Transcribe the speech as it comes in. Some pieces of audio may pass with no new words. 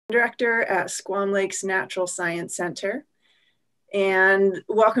Director at Squam Lakes Natural Science Center. And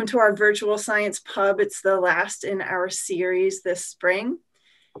welcome to our virtual science pub. It's the last in our series this spring.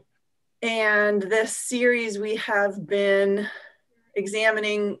 And this series we have been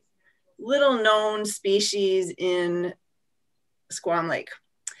examining little known species in Squam Lake.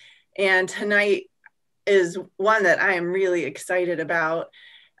 And tonight is one that I am really excited about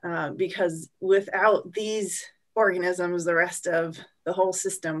because without these organisms, the rest of the whole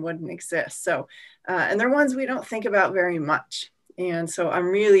system wouldn't exist. So, and they're ones we don't think about very much. And so I'm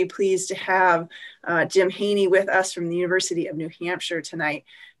really pleased to have Jim Haney with us from the University of New Hampshire tonight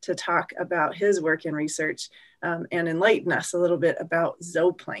to talk about his work and research and enlighten us a little bit about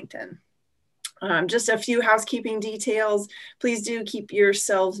zooplankton. Just a few housekeeping details. Please do keep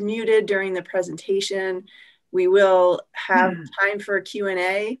yourselves muted during the presentation. We will have time for a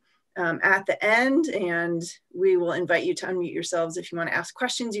Q&A at the end, and we will invite you to unmute yourselves if you want to ask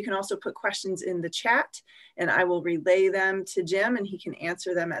questions. You can also put questions in the chat, and I will relay them to Jim, and he can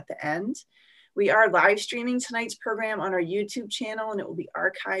answer them at the end. We are live streaming tonight's program on our YouTube channel, and it will be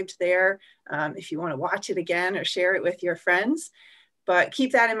archived there if you want to watch it again or share it with your friends. But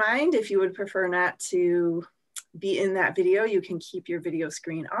keep that in mind. If you would prefer not to be in that video, you can keep your video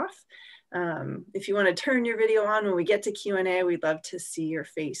screen off. If you want to turn your video on when we get to Q&A, we'd love to see your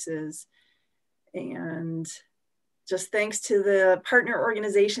faces. And just thanks to the partner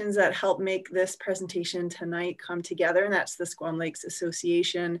organizations that help make this presentation tonight come together, and that's the Squam Lakes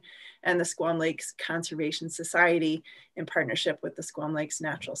Association and the Squam Lakes Conservation Society in partnership with the Squam Lakes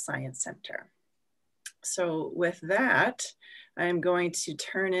Natural Science Center. So with that, I'm going to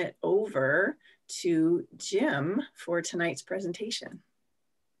turn it over to Jim for tonight's presentation.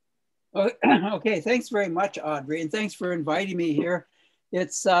 Okay, thanks very much, Audrey, and thanks for inviting me here.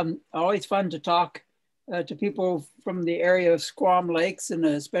 It's always fun to talk to people from the area of Squam Lakes, and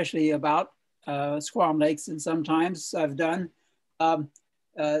especially about Squam Lakes, and sometimes I've done.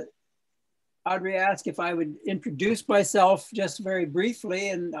 Audrey asked if I would introduce myself just very briefly,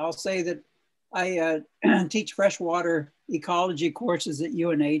 and I'll say that I teach freshwater ecology courses at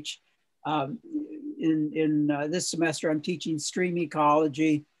UNH. In this semester, I'm teaching stream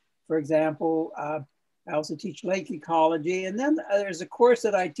ecology, for example. I also teach lake ecology. And then there's a course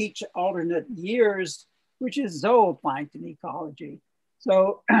that I teach alternate years, which is zooplankton ecology.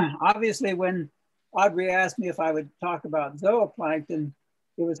 So obviously when Audrey asked me if I would talk about zooplankton,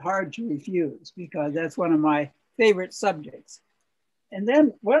 it was hard to refuse because that's one of my favorite subjects. And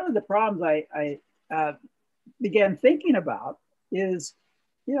then one of the problems I began thinking about is,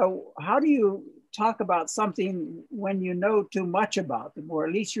 you know, how do you talk about something when you know too much about them, or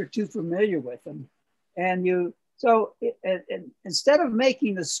at least you're too familiar with them? And instead of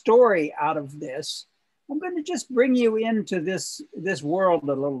making a story out of this, I'm going to just bring you into this world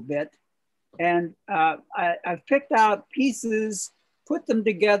a little bit. And I've picked out pieces, put them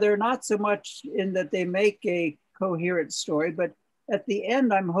together, not so much in that they make a coherent story, but at the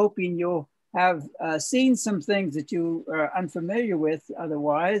end, I'm hoping you'll have seen some things that you are unfamiliar with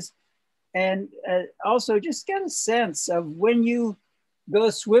otherwise. And also just get a sense of when you go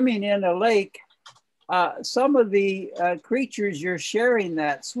swimming in a lake, some of the creatures you're sharing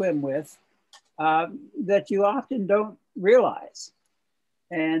that swim with that you often don't realize.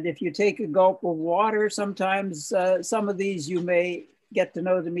 And if you take a gulp of water, sometimes some of these you may get to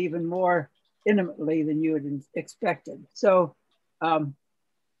know them even more intimately than you had expected. So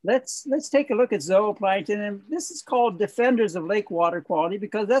let's take a look at zooplankton, and this is called Defenders of Lake Water Quality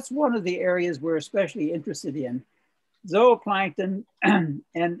because that's one of the areas we're especially interested in. Zooplankton, and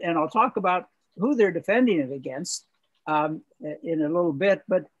I'll talk about who they're defending it against in a little bit,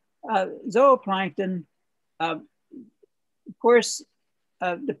 but zooplankton, of course,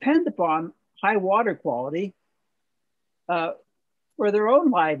 depend upon high water quality for their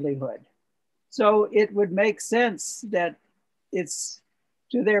own livelihood. So it would make sense that it's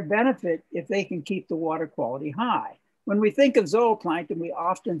to their benefit if they can keep the water quality high. When we think of zooplankton, we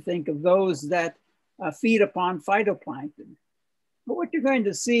often think of those that feed upon phytoplankton. But what you're going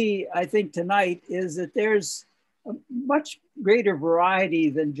to see, I think, tonight is that there's a much greater variety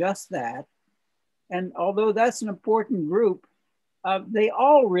than just that. And although that's an important group, they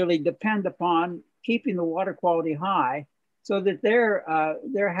all really depend upon keeping the water quality high so that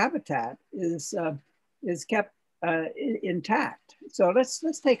their habitat is kept intact. So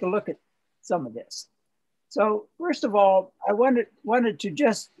let's take a look at some of this. So first of all, I wanted to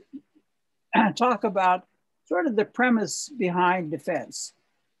just talk about sort of the premise behind defense.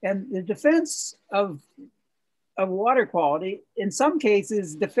 And the defense of water quality, in some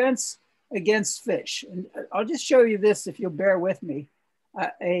cases, defense against fish. And I'll just show you this if you'll bear with me.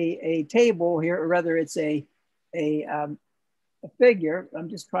 a table here, or rather it's a figure. I'm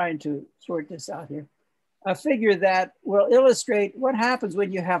just trying to sort this out here. A figure that will illustrate what happens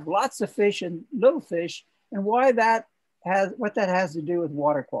when you have lots of fish and little fish, and what that has to do with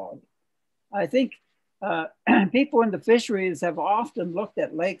water quality. I think people in the fisheries have often looked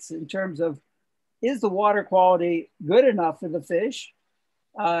at lakes in terms of, is the water quality good enough for the fish?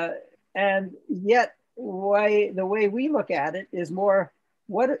 And yet, the way we look at it is more,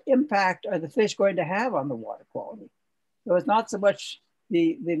 what impact are the fish going to have on the water quality? So it's not so much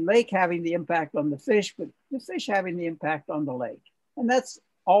the lake having the impact on the fish, but the fish having the impact on the lake. And that's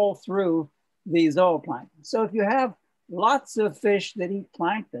all through the zooplankton. So if you have lots of fish that eat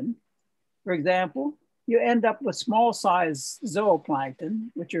plankton, for example, you end up with small size zooplankton,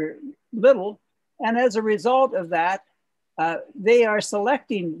 which are little. And as a result of that, they are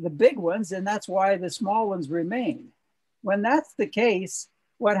selecting the big ones, and that's why the small ones remain. When that's the case,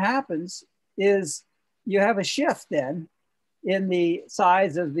 what happens is you have a shift then in the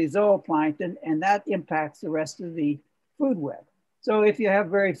size of the zooplankton, and that impacts the rest of the food web. So if you have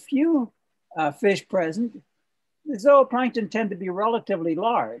very few fish present, the zooplankton tend to be relatively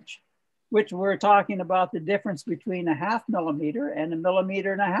large, which we're talking about the difference between 0.5 millimeter and 1.5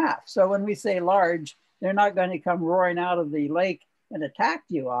 millimeters. So when we say large, they're not going to come roaring out of the lake and attack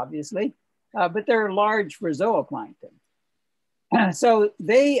you, obviously, but they're large for zooplankton. So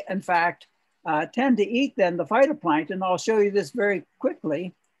they, in fact, tend to eat then the phytoplankton. I'll show you this very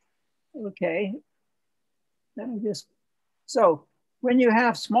quickly. Okay, let me just, so when you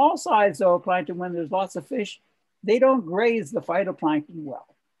have small size zooplankton, when there's lots of fish, they don't graze the phytoplankton well.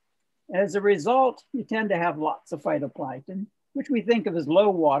 As a result, you tend to have lots of phytoplankton, which we think of as low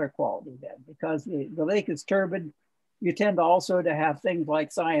water quality then, because the lake is turbid. You tend also to have things like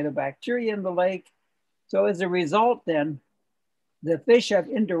cyanobacteria in the lake. So as a result then, the fish have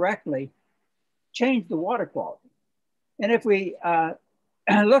indirectly changed the water quality. And if we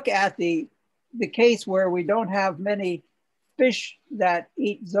look at the case where we don't have many fish that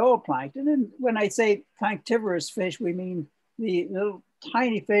eat zooplankton, and when I say planktivorous fish, we mean the little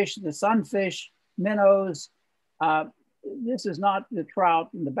tiny fish, the sunfish, minnows. This is not the trout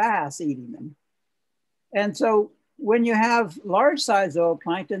and the bass eating them. And so when you have large size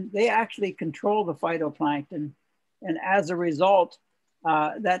zooplankton, they actually control the phytoplankton. And as a result,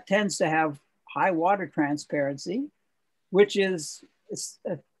 that tends to have high water transparency, which is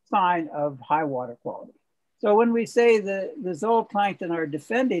a sign of high water quality. So when we say the zooplankton are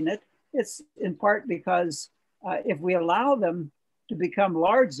defending it, it's in part because if we allow them to become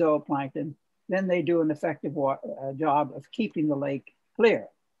large zooplankton, then they do an effective job of keeping the lake clear.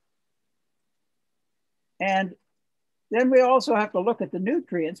 And then we also have to look at the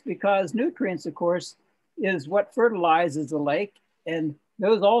nutrients, because nutrients, of course, is what fertilizes the lake, and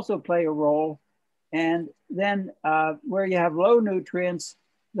those also play a role. And then where you have low nutrients,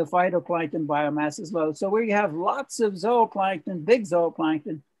 the phytoplankton biomass is low. So where you have lots of zooplankton, big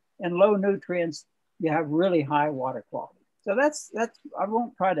zooplankton, and low nutrients, you have really high water quality. So that's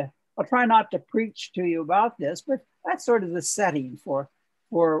I'll try not to preach to you about this, but that's sort of the setting for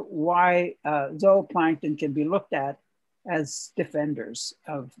why zooplankton can be looked at as defenders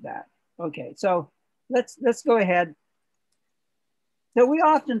of that. Okay, so let's go ahead. So we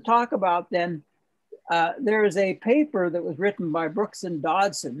often talk about then, there is a paper that was written by Brooks and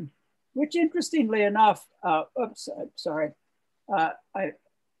Dodson, which interestingly enough, oops, sorry, I'm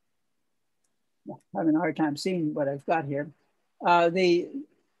having a hard time seeing what I've got here. The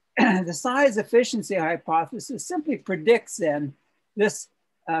size efficiency hypothesis simply predicts then this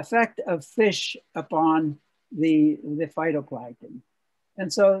effect of fish upon the phytoplankton.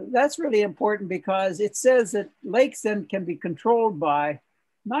 And so that's really important, because it says that lakes then can be controlled by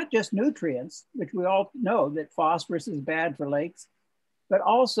not just nutrients, which we all know that phosphorus is bad for lakes, but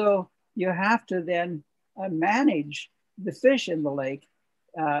also you have to then manage the fish in the lake.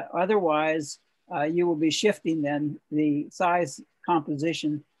 Otherwise, you will be shifting then the size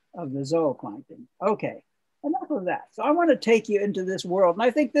composition of the zooplankton. Okay, enough of that. So I want to take you into this world. And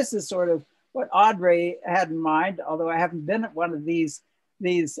I think this is sort of what Audrey had in mind, although I haven't been at one of these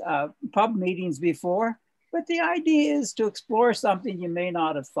pub meetings before. But the idea is to explore something you may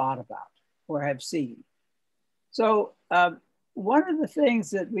not have thought about or have seen. So one of the things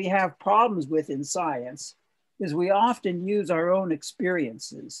that we have problems with in science is we often use our own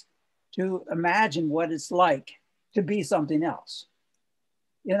experiences to imagine what it's like to be something else.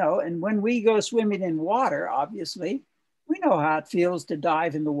 You know, and when we go swimming in water, obviously, we know how it feels to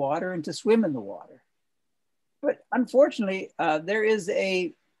dive in the water and to swim in the water. But unfortunately, there is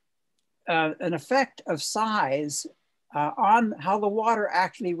an effect of size on how the water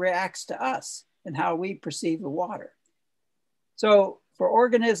actually reacts to us and how we perceive the water. So for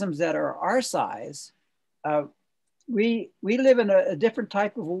organisms that are our size, we live in a different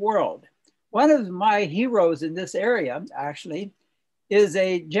type of a world. One of my heroes in this area, actually, is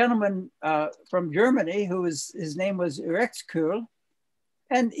a gentleman from Germany his name was Urexkühl,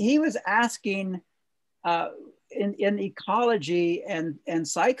 and he was asking in ecology and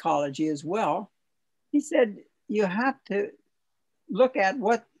psychology as well. He said, you have to look at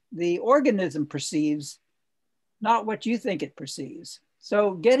what the organism perceives, not what you think it perceives.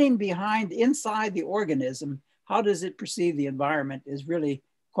 So getting behind inside the organism, how does it perceive the environment is really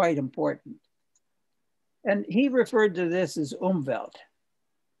quite important. And he referred to this as Umwelt.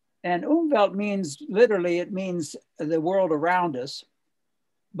 And Umwelt means, literally, it means the world around us,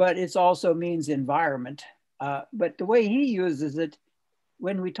 but it also means environment. But the way he uses it,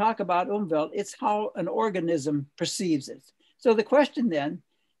 when we talk about Umwelt, it's how an organism perceives it. So the question then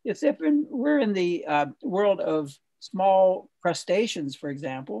is, if we're in the world of small crustaceans, for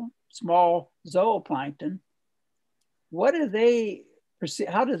example, small zooplankton, what do they perceive?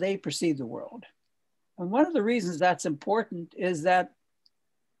 How do they perceive the world? And one of the reasons that's important is that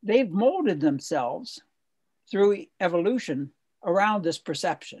they've molded themselves through evolution around this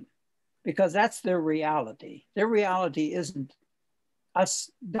perception, because that's their reality. Their reality isn't us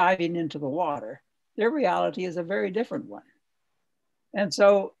diving into the water. Their reality is a very different one. And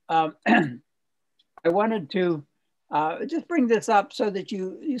so I wanted to just bring this up so that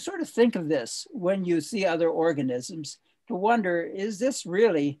you sort of think of this when you see other organisms, to wonder, is this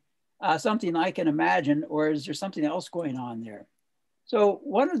really something I can imagine, or is there something else going on there? So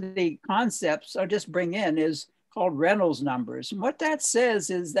one of the concepts I'll just bring in is called Reynolds numbers. And what that says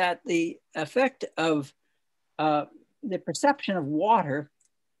is that the effect of the perception of water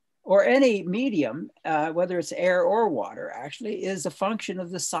or any medium, whether it's air or water, actually, is a function of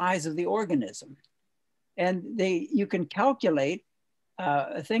the size of the organism. And you can calculate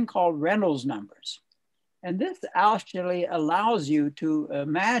a thing called Reynolds numbers. And this actually allows you to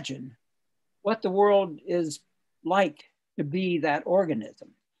imagine what the world is like to be that organism.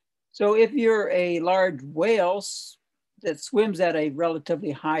 So if you're a large whale that swims at a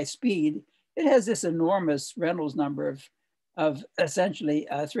relatively high speed, it has this enormous Reynolds number of essentially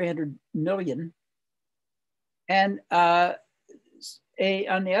 300 million. And on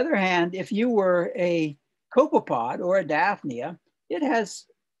the other hand, if you were a copepod or a Daphnia, it has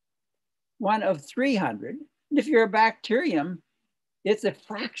one of 300. And if you're a bacterium, it's a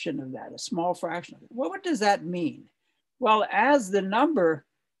fraction of that, a small fraction of it. Well, what does that mean? Well, as the number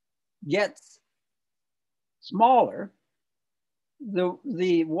gets smaller,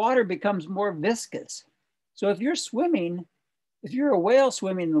 the water becomes more viscous. So if you're a whale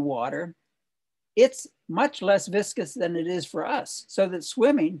swimming in the water, it's much less viscous than it is for us. So that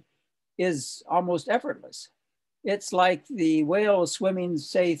swimming is almost effortless. It's like the whale is swimming,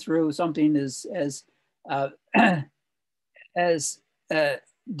 say, through something as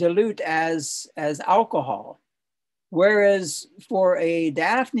dilute as alcohol. Whereas for a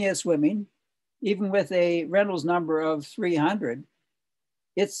Daphnia swimming, even with a Reynolds number of 300,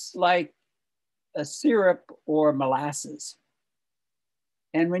 it's like a syrup or molasses.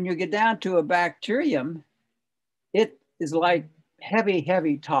 And when you get down to a bacterium, it is like heavy,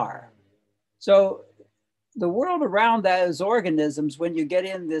 heavy tar. So the world around those organisms, when you get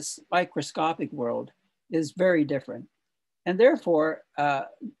in this microscopic world, is very different. And therefore,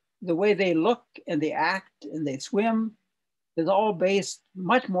 the way they look and they act and they swim is all based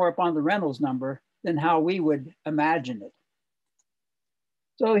much more upon the Reynolds number than how we would imagine it.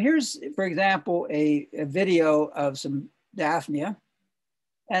 So here's, for example, a video of some Daphnia.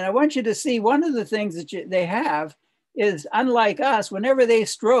 And I want you to see one of the things that they have is, unlike us, whenever they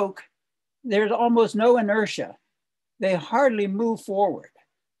stroke, there's almost no inertia. They hardly move forward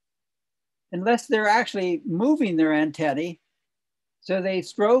unless they're actually moving their antennae. So they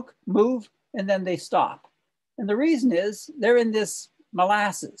stroke, move, and then they stop. And the reason is they're in this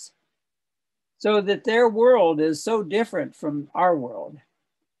molasses, so that their world is so different from our world.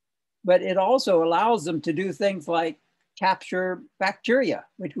 But it also allows them to do things like capture bacteria,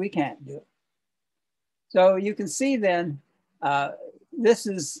 which we can't do. So you can see then, this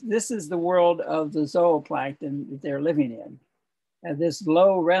is the world of the zooplankton that they're living in, this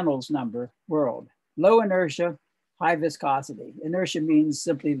low Reynolds number world. Low inertia, high viscosity. Inertia means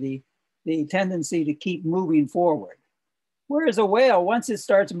simply the tendency to keep moving forward. Whereas a whale, once it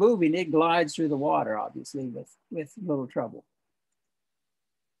starts moving, it glides through the water, obviously, with little trouble.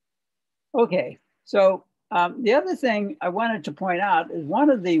 Okay, so the other thing I wanted to point out is one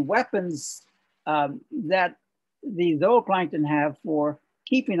of the weapons that the zooplankton have for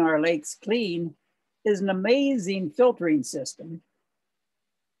keeping our lakes clean is an amazing filtering system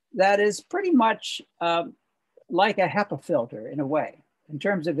that is pretty much like a HEPA filter in a way, in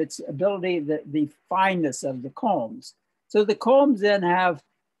terms of its ability, the fineness of the combs. So the combs then have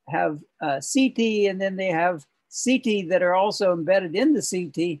CT, and then they have CT that are also embedded in the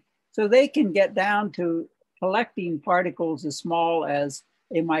CT, so they can get down to collecting particles as small as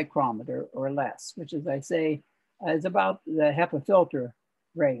a micrometer or less, which, as I say, is about the HEPA filter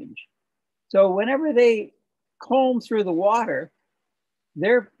range. So whenever they comb through the water,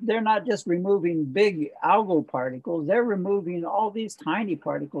 they're not just removing big algal particles, they're removing all these tiny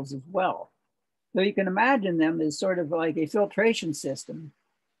particles as well. So you can imagine them as sort of like a filtration system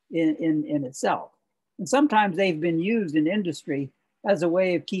in itself. And sometimes they've been used in industry as a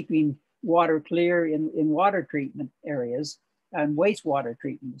way of keeping water clear in water treatment areas, and wastewater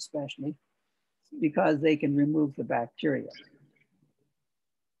treatment especially, because they can remove the bacteria.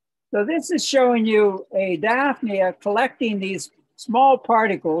 So this is showing you a Daphnia collecting these small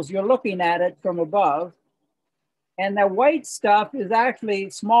particles. You're looking at it from above, and the white stuff is actually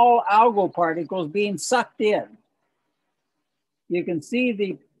small algal particles being sucked in. You can see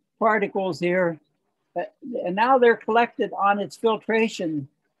the particles here, and now they're collected on its filtration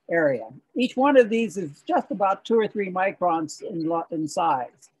area. Each one of these is just about 2 or 3 microns in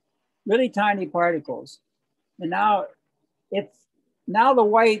size, really tiny particles. And now the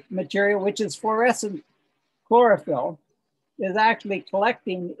white material, which is fluorescent chlorophyll, is actually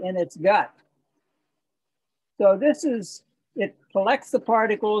collecting in its gut. So it collects the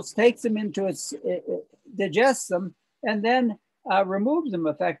particles, takes them into it digests them, and then removes them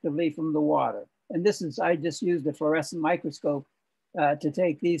effectively from the water. And I just used a fluorescent microscope to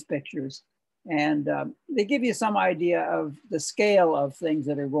take these pictures. And they give you some idea of the scale of things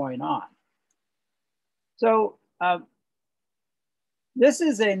that are going on. So this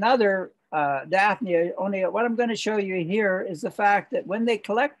is another Daphnia, only what I'm going to show you here is the fact that when they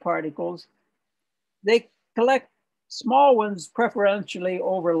collect particles, they collect small ones preferentially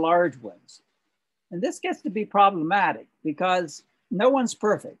over large ones. And this gets to be problematic because no one's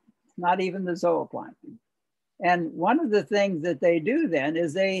perfect, not even the zooplankton. And one of the things that they do then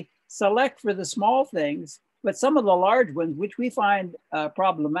is they select for the small things, but some of the large ones, which we find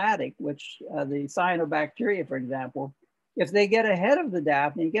problematic, which the cyanobacteria, for example, if they get ahead of the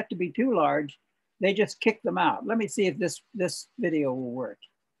Daphnia, get to be too large, they just kick them out. Let me see if this video will work.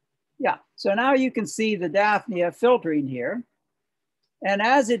 Yeah, so now you can see the Daphnia filtering here. And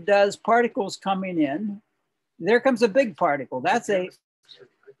as it does, particles coming in, there comes a big particle. That's a...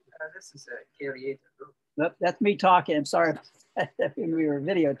 this is a carrier. That's me talking. I'm sorry we were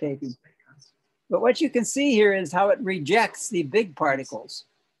videotaping. But what you can see here is how it rejects the big particles.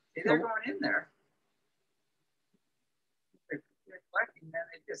 See, they're going in there. They're collecting, then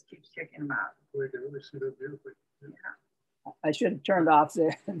it just keeps kicking them out. Yeah. I should have turned off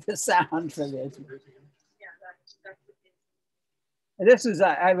the sound for this. This is,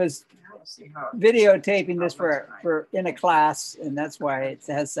 I was videotaping this for in a class, and that's why it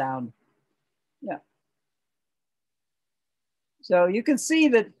has sound. Yeah. So you can see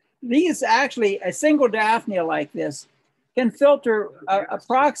that these actually, a single Daphnia like this can filter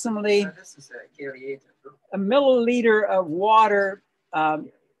approximately a milliliter of water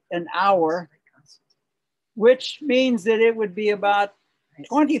an hour, which means that it would be about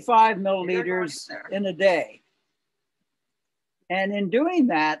 25 milliliters in a day. And in doing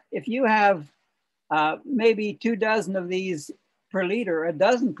that, if you have maybe 2 dozen of these per liter, a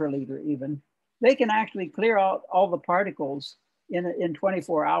dozen per liter even, they can actually clear out all the particles in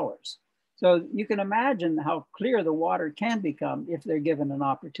 24 hours. So you can imagine how clear the water can become if they're given an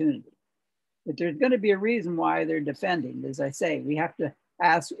opportunity. But there's going to be a reason why they're defending. As I say, we have to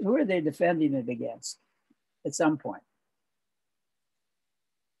ask, who are they defending it against at some point?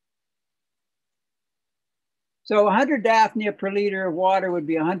 So 100 Daphnia per liter of water would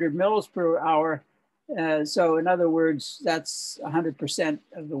be 100 mils per hour. So in other words, that's 100%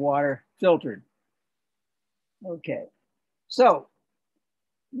 of the water filtered. Okay, so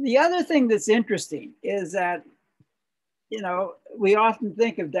the other thing that's interesting is that, you know, we often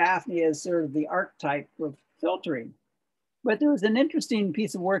think of Daphnia as sort of the archetype of filtering, but there was an interesting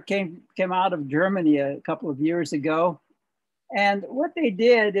piece of work came out of Germany a couple of years ago. And what they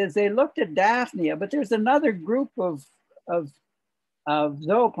did is they looked at Daphnia, but there's another group of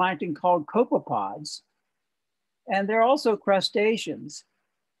zooplankton called copepods, and they're also crustaceans.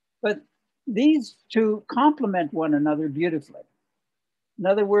 But these two complement one another beautifully. In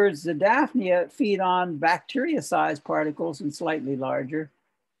other words, the Daphnia feed on bacteria-sized particles and slightly larger,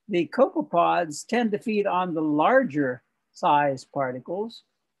 the copepods tend to feed on the larger size particles.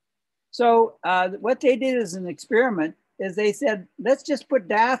 So what they did as an experiment is they said, let's just put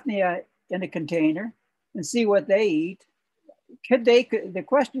Daphnia in a container and see what they eat. The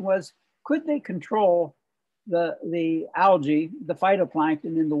question was, could they control the algae, the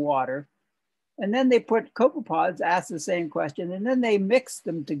phytoplankton in the water? And then they put copepods, asked the same question, and then they mixed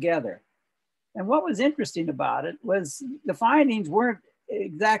them together. And what was interesting about it was the findings weren't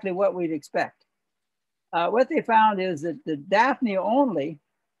exactly what we'd expect. What they found is that the Daphnia only,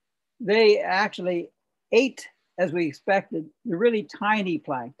 they actually ate, as we expected, the really tiny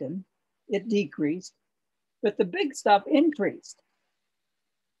plankton. It decreased, but the big stuff increased.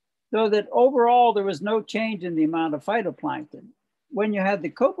 So that overall, there was no change in the amount of phytoplankton. When you had the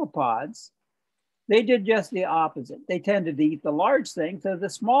copepods, they did just the opposite. They tended to eat the large thing, so the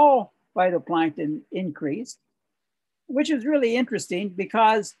small phytoplankton increased, which is really interesting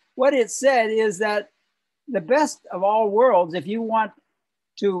because what it said is that the best of all worlds, if you want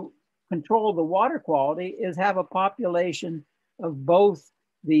to control the water quality, is have a population of both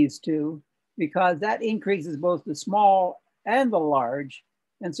these two, because that increases both the small and the large.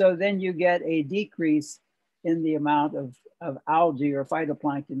 And so then you get a decrease in the amount of algae or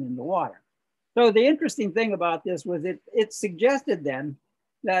phytoplankton in the water. So the interesting thing about this was it suggested then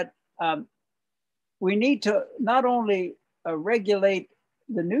that we need to not only regulate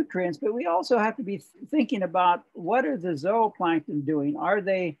the nutrients, but we also have to be thinking about what are the zooplankton doing? Are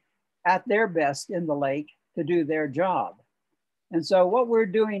they at their best in the lake to do their job? And so what we're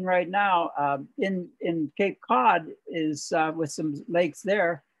doing right now in Cape Cod is with some lakes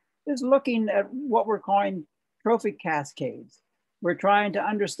there is looking at what we're calling trophic cascades. We're trying to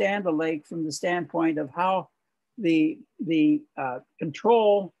understand the lake from the standpoint of how the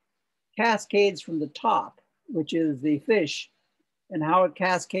control cascades from the top, which is the fish, and how it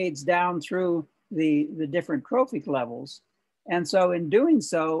cascades down through the different trophic levels. And so in doing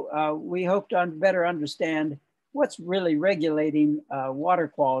so, we hope to better understand what's really regulating water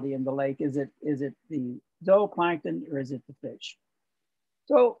quality in the lake. Is it the zooplankton or is it the fish?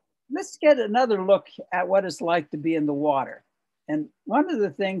 So let's get another look at what it's like to be in the water. And one of the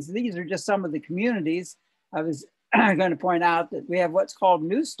things, these are just some of the communities. I was going to point out that we have what's called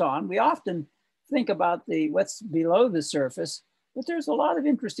Newston. We often think about what's below the surface, but there's a lot of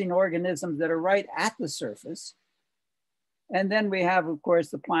interesting organisms that are right at the surface. And then we have, of course,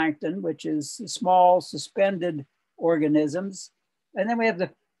 the plankton, which is small suspended organisms. And then we have the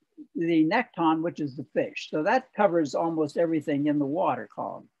nekton, which is the fish. So that covers almost everything in the water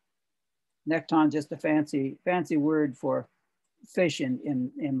column. Nekton, just a fancy word for fish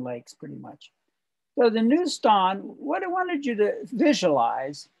in lakes, pretty much. So the Newston, what I wanted you to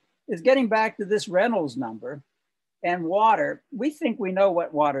visualize is getting back to this Reynolds number and water. We think we know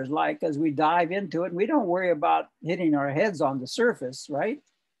what water's like as we dive into it, and we don't worry about hitting our heads on the surface, right?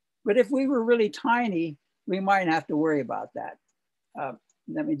 But if we were really tiny, we might have to worry about that.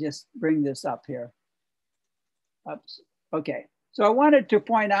 Let me just bring this up here. Oops. Okay, so I wanted to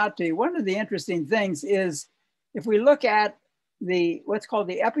point out to you, one of the interesting things is if we look at what's called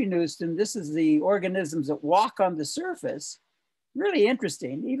the epineusten, this is the organisms that walk on the surface, really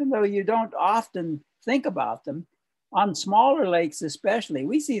interesting, even though you don't often think about them. On smaller lakes especially,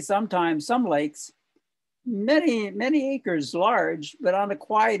 we see sometimes some lakes, many acres large, but on a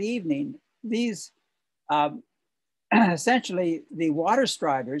quiet evening, these essentially the water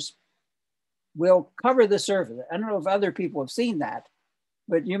striders will cover the surface. I don't know if other people have seen that,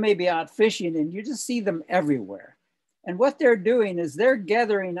 but you may be out fishing and you just see them everywhere. And what they're doing is they're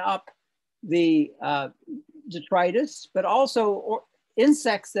gathering up the detritus, but also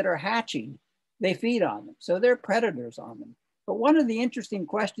insects that are hatching. They feed on them. So they're predators on them. But one of the interesting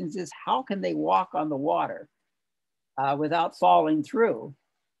questions is how can they walk on the water without falling through?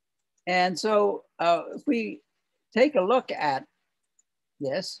 And so if we take a look at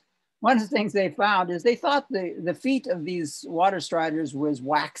this, one of the things they found is they thought the feet of these water striders was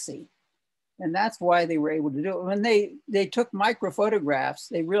waxy. And that's why they were able to do it. When they took microphotographs,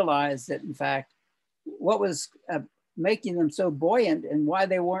 they realized that in fact, what was making them so buoyant and why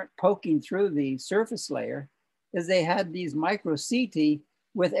they weren't poking through the surface layer is they had these microceti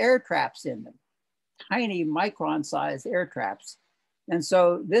with air traps in them, tiny micron-sized air traps. And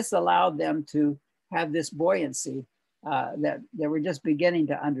so this allowed them to have this buoyancy that they were just beginning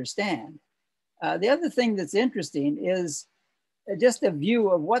to understand. The other thing that's interesting is just a view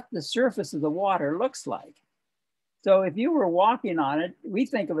of what the surface of the water looks like. So if you were walking on it, we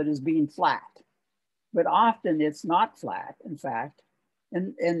think of it as being flat, but often it's not flat, in fact.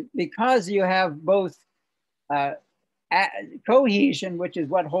 And because you have both cohesion, which is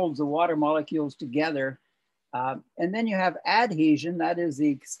what holds the water molecules together. And then you have adhesion, that is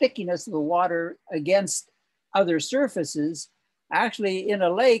the stickiness of the water against other surfaces. Actually, in a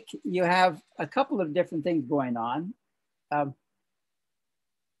lake, you have a couple of different things going on.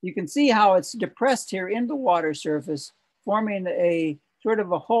 You can see how it's depressed here in the water surface, forming a sort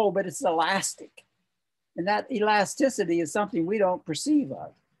of a hole, but it's elastic. And that elasticity is something we don't perceive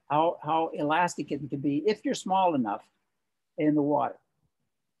of, how elastic it can be if you're small enough in the water.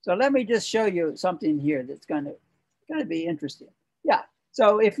 So let me just show you something here that's going to be interesting. Yeah,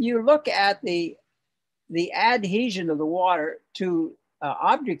 so if you look at the adhesion of the water to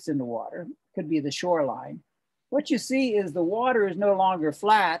objects in the water, could be the shoreline, what you see is the water is no longer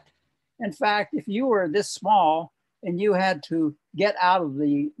flat. In fact, if you were this small and you had to get out of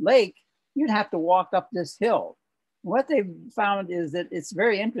the lake, you'd have to walk up this hill. What they've found is that it's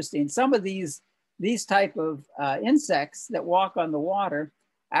very interesting. Some of these type of insects that walk on the water,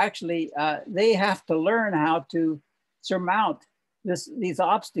 actually, they have to learn how to surmount these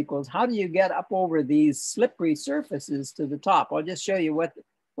obstacles. How do you get up over these slippery surfaces to the top? I'll just show you what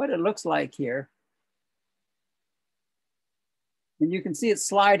it looks like here. And you can see it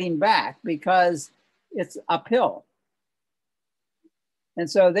sliding back because it's uphill. And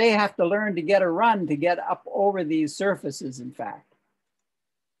so they have to learn to get a run to get up over these surfaces, in fact.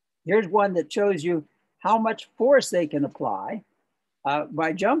 Here's one that shows you how much force they can apply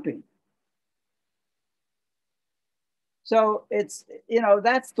by jumping. So it's,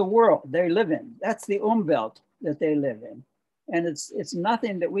 that's the world they live in. That's the Umwelt that they live in. And it's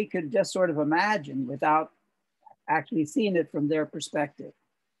nothing that we could just sort of imagine without actually seeing it from their perspective.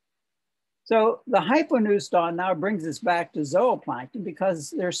 So the hyponeuston now brings us back to zooplankton,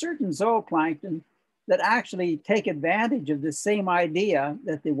 because there are certain zooplankton that actually take advantage of the same idea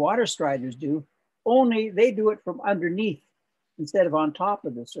that the water striders do, only they do it from underneath instead of on top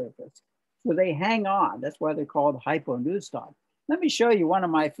of the surface. So they hang on. That's why they're called hyponeuston. Let me show you one of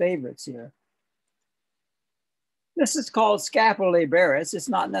my favorites here. This is called Scapulabaris. It's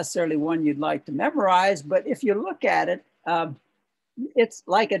not necessarily one you'd like to memorize, but if you look at it, it's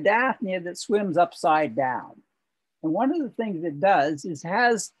like a Daphnia that swims upside down. And one of the things it does is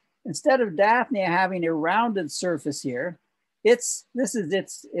instead of Daphnia having a rounded surface here, this is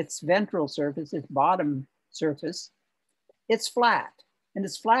its ventral surface, its bottom surface. It's flat, and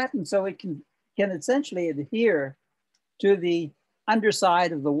it's flattened so it can essentially adhere to the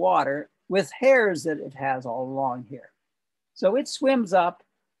underside of the water with hairs that it has all along here. So it swims up,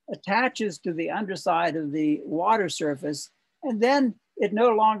 attaches to the underside of the water surface, and then it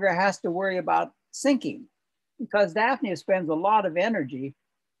no longer has to worry about sinking, because Daphnia spends a lot of energy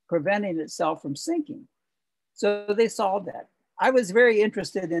preventing itself from sinking. So they solved that. I was very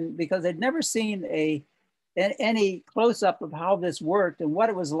interested in, because I'd never seen any close-up of how this worked and what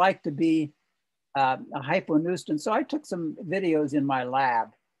it was like to be a hyponeuston. So I took some videos in my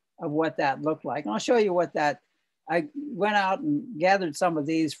lab of what that looked like. And I'll show you I went out and gathered some of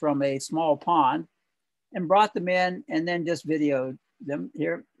these from a small pond and brought them in and then just videoed them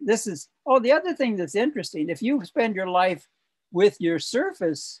here. The other thing that's interesting, if you spend your life with your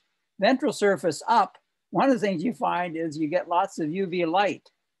ventral surface up, one of the things you find is you get lots of UV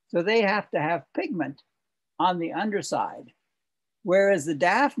light. So they have to have pigment on the underside, whereas the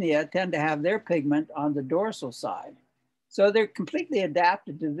Daphnia tend to have their pigment on the dorsal side. So they're completely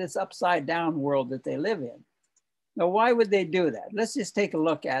adapted to this upside down world that they live in. Now, why would they do that? Let's just take a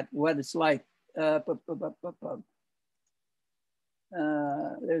look at what it's like. There's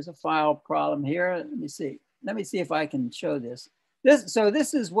a file problem here. Let me see if I can show this. So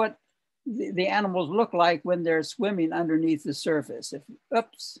this is what the animals look like when they're swimming underneath the surface.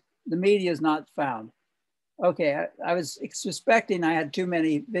 Oops, the media is not found. Okay, I was suspecting I had too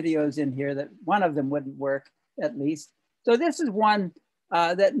many videos in here that one of them wouldn't work at least. So this is one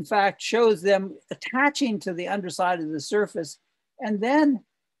that in fact shows them attaching to the underside of the surface, and then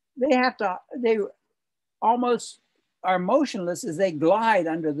they almost are motionless as they glide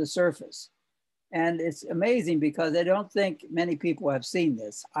under the surface. And it's amazing because I don't think many people have seen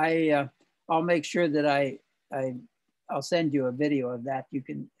this. I'll make sure that I'll send you a video of that. You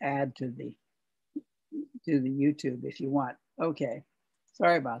can add to the YouTube if you want. Okay,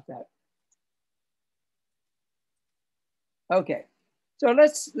 sorry about that. Okay, so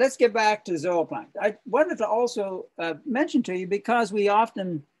let's get back to zooplankton. I wanted to also mention to you, because we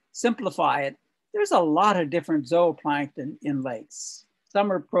often simplify it, there's a lot of different zooplankton in lakes.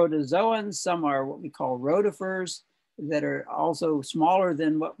 Some are protozoans, some are what we call rotifers that are also smaller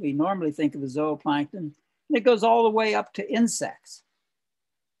than what we normally think of as zooplankton. And it goes all the way up to insects.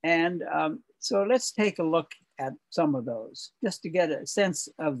 And so let's take a look at some of those just to get a sense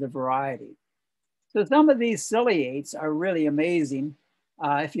of the variety. So some of these ciliates are really amazing.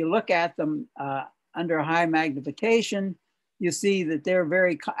 If you look at them under high magnification, you see that they're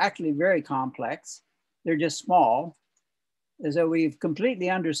actually very complex. They're just small. And so we've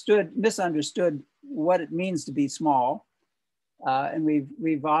completely misunderstood what it means to be small. And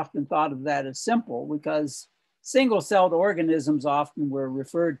we've often thought of that as simple because single-celled organisms often were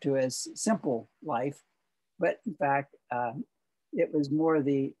referred to as simple life. But in fact, it was more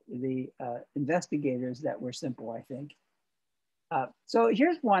the investigators that were simple, I think. So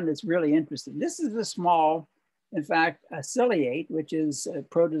here's one that's really interesting. This is a small, in fact, a ciliate, which is a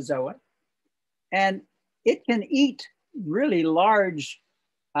protozoa. And it can eat really large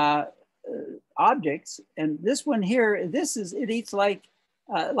objects. And this one here, it eats like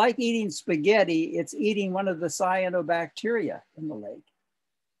eating spaghetti, it's eating one of the cyanobacteria in the lake.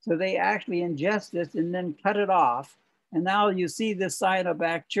 So they actually ingest this and then cut it off. And now you see this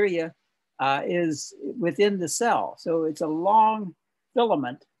cyanobacteria is within the cell. So it's a long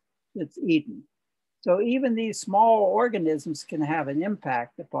filament that's eaten. So even these small organisms can have an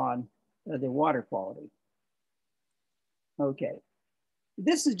impact upon the water quality. Okay,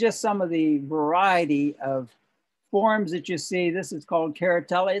 this is just some of the variety of forms that you see. This is called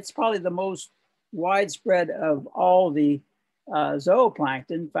Caratella. It's probably the most widespread of all the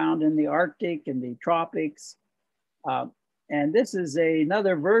zooplankton found in the Arctic and the tropics. And this is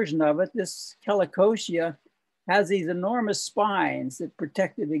another version of it. This Calicotia has these enormous spines that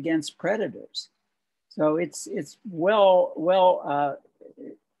protect it against predators. So it's well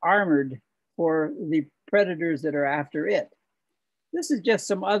armored for the predators that are after it. This is just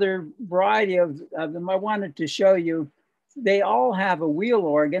some other variety of them I wanted to show you. They all have a wheel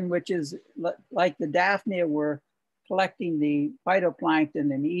organ, which is like the Daphnia were collecting the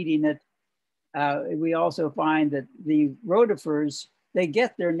phytoplankton and eating it. We also find that the rotifers, they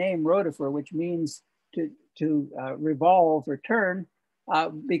get their name rotifer, which means to revolve or turn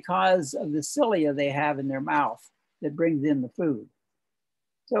because of the cilia they have in their mouth that brings in the food.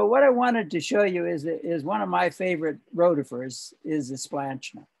 So what I wanted to show you is one of my favorite rotifers is the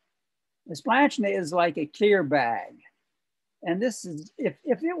splanchna. The splanchna is like a clear bag. And this is, if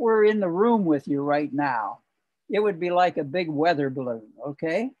it were in the room with you right now, it would be like a big weather balloon,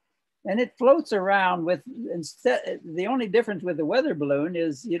 okay? And it floats around with, the only difference with the weather balloon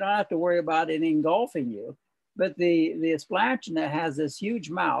is you don't have to worry about it engulfing you. But the splanchna has this huge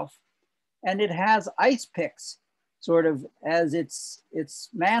mouth and it has ice picks sort of as its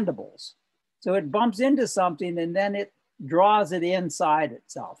mandibles. So it bumps into something and then it draws it inside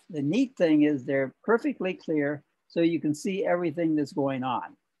itself. The neat thing is they're perfectly clear so you can see everything that's going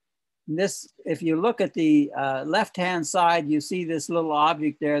on. And this, if you look at the left-hand side, you see this little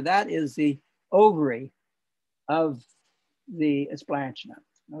object there. That is the ovary of the splanchna,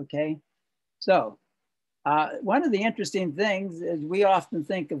 okay? So one of the interesting things is we often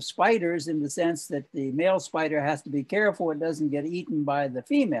think of spiders in the sense that the male spider has to be careful it doesn't get eaten by the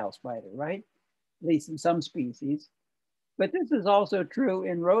female spider, right? At least in some species. But this is also true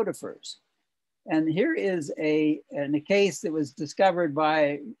in rotifers. And here is a case that was discovered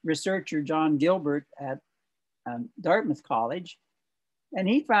by researcher John Gilbert at Dartmouth College. And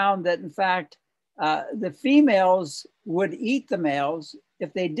he found that in fact, the females would eat the males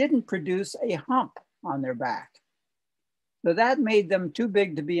if they didn't produce a hump on their back. So that made them too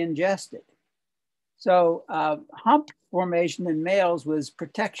big to be ingested. So hump formation in males was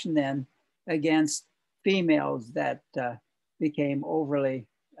protection then against females that became overly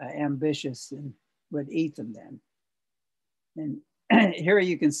ambitious and would eat them then. And here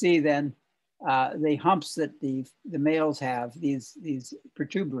you can see then the humps that the males have, these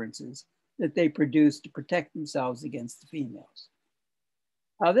protuberances that they produce to protect themselves against the females.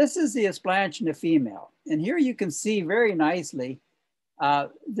 This is the splanchna female. And here you can see very nicely,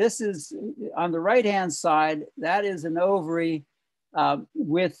 this is on the right-hand side, that is an ovary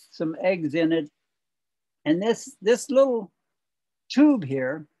with some eggs in it. And this little tube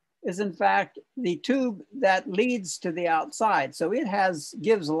here is in fact the tube that leads to the outside. So it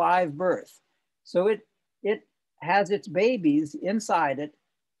gives live birth. So it has its babies inside it.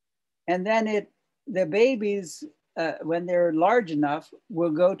 And then the babies, when they're large enough, will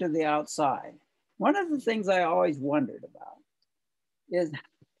go to the outside. One of the things I always wondered about is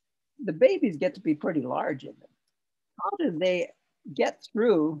the babies get to be pretty large in them. How do they get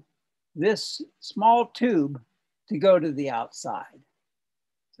through this small tube to go to the outside?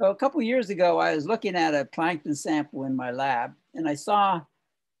 So a couple of years ago, I was looking at a plankton sample in my lab, and I saw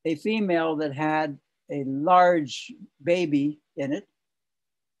a female that had a large baby in it.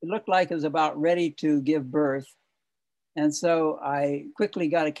 it looked like it was about ready to give birth. And so I quickly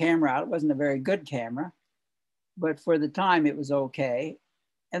got a camera out. It wasn't a very good camera, but for the time it was okay.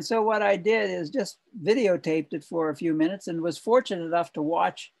 And so what I did is just videotaped it for a few minutes and was fortunate enough to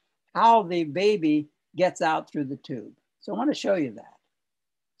watch how the baby gets out through the tube. So I want to show you that.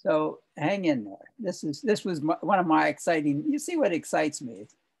 So hang in there. This was one of my exciting, you see what excites me.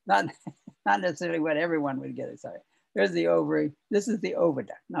 It's not necessarily what everyone would get excited. There's the ovary, this is the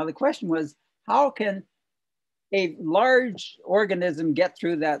oviduct. Now the question was, how can a large organism get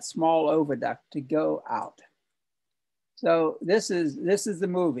through that small oviduct to go out? So this is the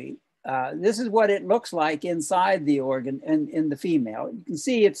movie. This is what it looks like inside the organ and in the female. You can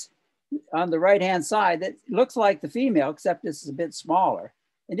see it's on the right-hand side. It looks like the female, except this is a bit smaller.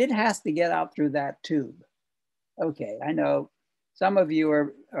 And it has to get out through that tube. Okay, I know some of you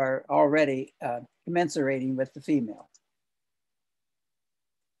are already commensurating with the female.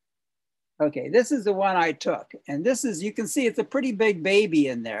 Okay, this is the one I took. And this is, you can see it's a pretty big baby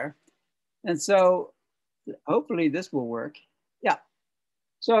in there. And so hopefully this will work. Yeah.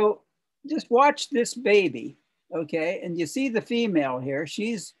 So just watch this baby, okay? And you see the female here,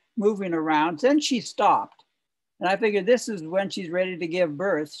 she's moving around. Then she stopped. And I figured this is when she's ready to give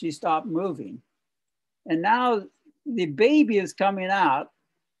birth. She stopped moving. And now the baby is coming out,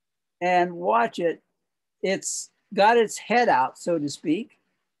 and watch it. It's got its head out, so to speak,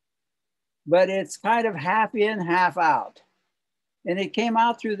 but it's kind of half in, half out. And it came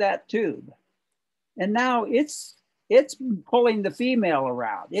out through that tube. And now it's pulling the female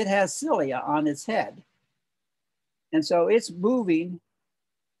around. It has cilia on its head. And so it's moving,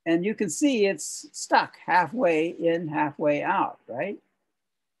 and you can see it's stuck halfway in, halfway out, right?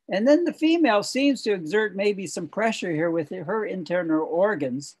 And then the female seems to exert maybe some pressure here with her internal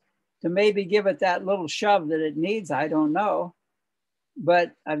organs to maybe give it that little shove that it needs. I don't know,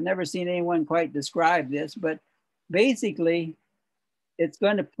 but I've never seen anyone quite describe this, but basically it's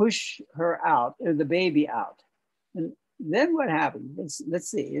going to push her out, or the baby out. And then what happens?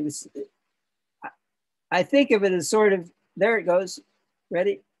 Let's see. I think of it as sort of, there it goes,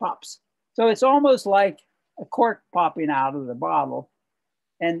 ready, pops. So it's almost like a cork popping out of the bottle.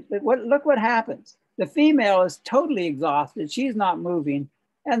 And look what happens. The female is totally exhausted. She's not moving.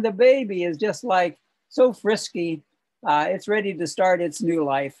 And the baby is just like so frisky. It's ready to start its new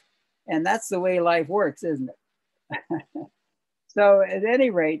life. And that's the way life works, isn't it? So at any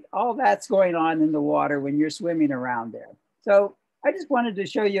rate, all that's going on in the water when you're swimming around there. So I just wanted to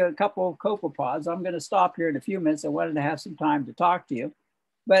show you a couple of copepods. I'm going to stop here in a few minutes. I wanted to have some time to talk to you.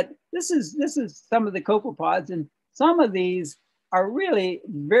 But this is some of the copepods, and some of these are really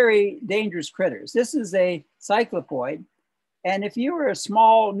very dangerous critters. This is a cyclopoid. And if you were a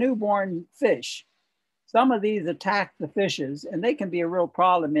small newborn fish, some of these attack the fishes, and they can be a real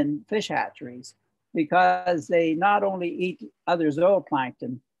problem in fish hatcheries because they not only eat other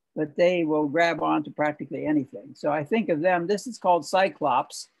zooplankton, but they will grab onto practically anything. So I think of them, this is called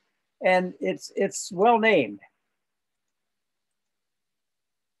Cyclops, and it's well named.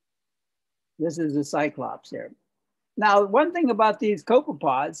 This is a Cyclops here. Now, one thing about these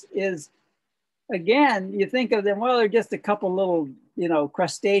copepods is, again, you think of them, well, they're just a couple little,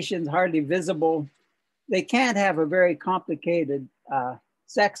 crustaceans, hardly visible. They can't have a very complicated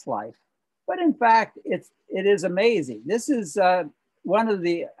sex life. But in fact, it is amazing. This is one of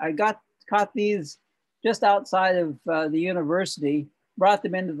the, caught these just outside of the university, brought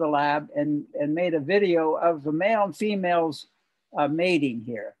them into the lab and made a video of the male and females mating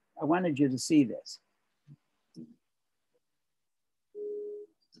here. I wanted you to see this.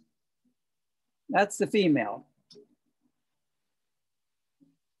 That's the female.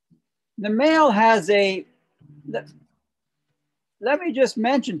 The male has let me just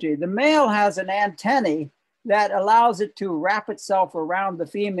mention to you, the male has an antennae that allows it to wrap itself around the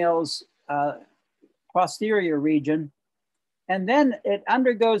female's posterior region. And then it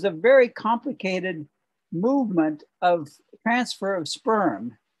undergoes a very complicated movement of transfer of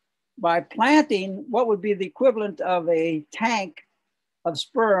sperm by planting what would be the equivalent of a tank of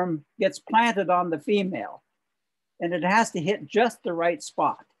sperm gets planted on the female, and it has to hit just the right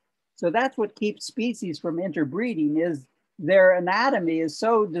spot. So that's what keeps species from interbreeding, is their anatomy is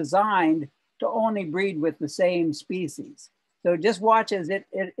so designed to only breed with the same species. So just watch as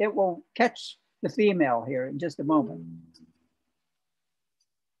it will catch the female here in just a moment.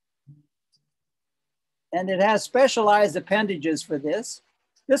 And it has specialized appendages for this.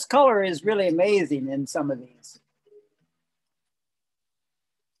 This color is really amazing in some of these.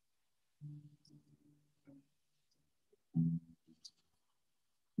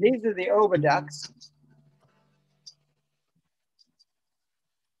 These are the oviducts.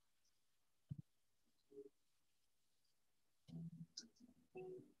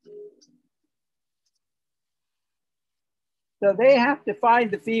 So they have to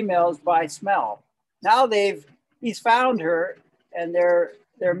find the females by smell. Now he's found her, and they're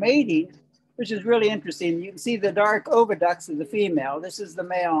mating, which is really interesting. You can see the dark oviducts of the female. This is the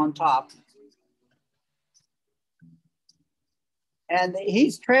male on top. And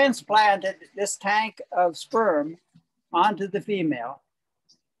he's transplanted this tank of sperm onto the female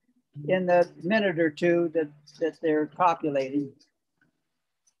in the minute or two that they're copulating.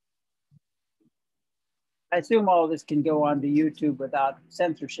 I assume all this can go onto YouTube without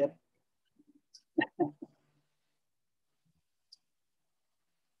censorship.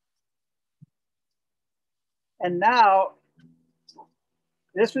 And now,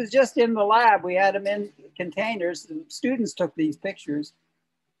 this was just in the lab. We had them in containers. The students took these pictures.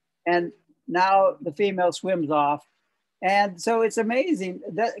 And now the female swims off. And so it's amazing,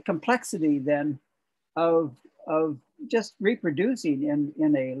 that complexity then of just reproducing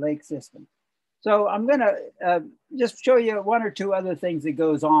in a lake system. So I'm gonna just show you one or two other things that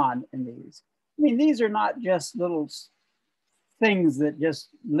goes on in these. I mean, these are not just little things that just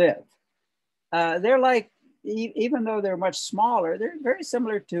live. They're like, even though they're much smaller, they're very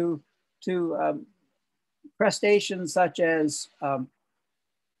similar to crustaceans such as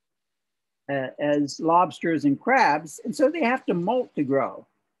lobsters and crabs. And so they have to molt to grow.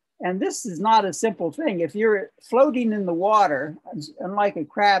 And this is not a simple thing. If you're floating in the water, unlike a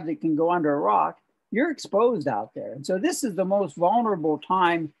crab that can go under a rock, you're exposed out there. And so this is the most vulnerable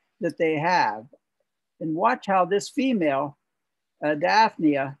time that they have. And watch how this female,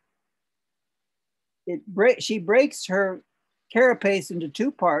 Daphnia, she breaks her carapace into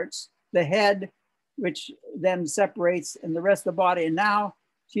two parts, the head, which then separates, and the rest of the body. And now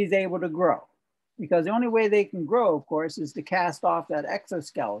she's able to grow, because the only way they can grow, of course, is to cast off that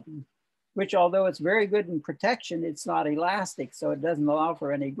exoskeleton, which, although it's very good in protection, it's not elastic, so it doesn't allow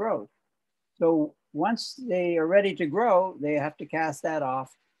for any growth. So once they are ready to grow, they have to cast that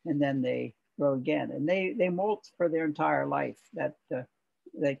off, and then they grow again. And they molt for their entire life.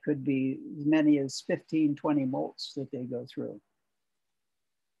 That could be as many as 15, 20 molts that they go through.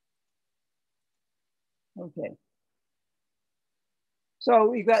 Okay. So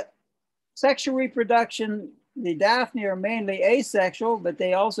we've got sexual reproduction. The Daphnia are mainly asexual, but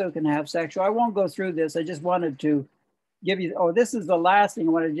they also can have sexual. I won't go through this. I just wanted to give you, this is the last thing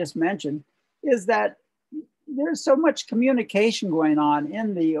I want to just mention, is that there's so much communication going on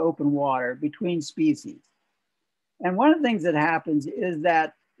in the open water between species. And one of the things that happens is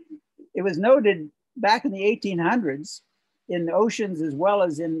that it was noted back in the 1800s in the oceans as well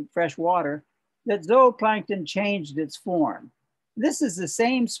as in fresh water that zooplankton changed its form. This is the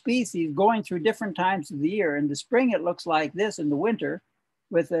same species going through different times of the year. In the spring, it looks like this. In the winter,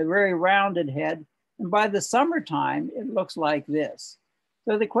 with a very rounded head. And by the summertime, it looks like this.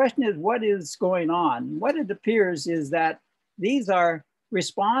 So the question is, what is going on? What it appears is that these are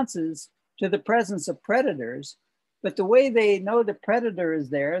responses to the presence of predators, but the way they know the predator is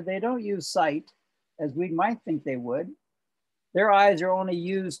there, they don't use sight, as we might think they would. Their eyes are only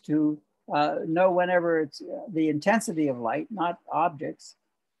used to know whenever it's the intensity of light, not objects,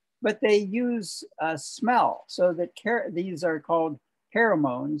 but they use smell. So that these are called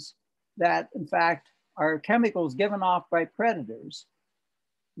pheromones that in fact are chemicals given off by predators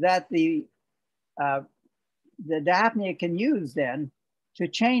that the Daphnia can use then to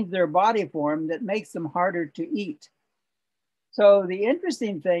change their body form that makes them harder to eat. So the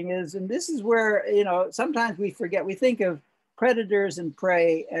interesting thing is, and this is where, sometimes we forget, we think of predators and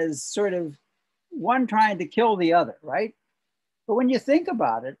prey as sort of one trying to kill the other, right? But when you think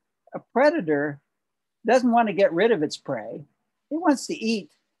about it, a predator doesn't want to get rid of its prey. It wants to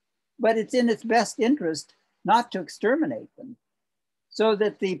eat, but it's in its best interest not to exterminate them. So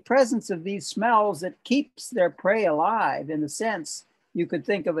that the presence of these smells that keeps their prey alive, in a sense, you could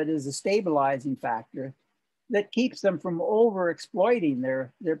think of it as a stabilizing factor that keeps them from over-exploiting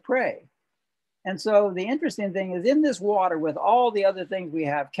their prey. And so the interesting thing is, in this water, with all the other things we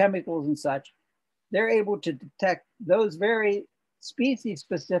have, chemicals and such, they're able to detect those very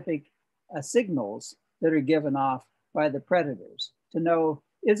species-specific signals that are given off by the predators to know,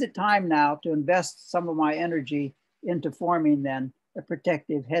 is it time now to invest some of my energy into forming then a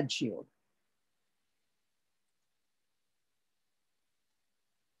protective head shield?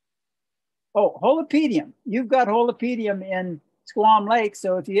 Oh, holopedium. You've got holopedium in Squam Lake.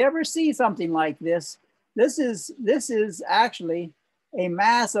 So if you ever see something like this, this is actually a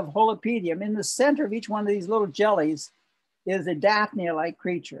mass of holopedium. In the center of each one of these little jellies is a Daphnia-like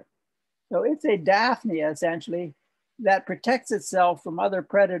creature. So it's a Daphnia, essentially, that protects itself from other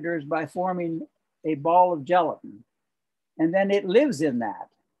predators by forming a ball of gelatin. And then it lives in that.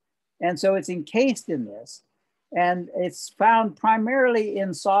 And so it's encased in this. And it's found primarily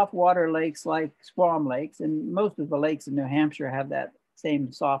in soft water lakes like Squam Lakes, and most of the lakes in New Hampshire have that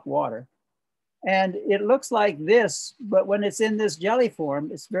same soft water. And it looks like this, but when it's in this jelly form,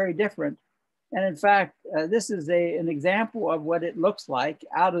 it's very different. And in fact, this is an example of what it looks like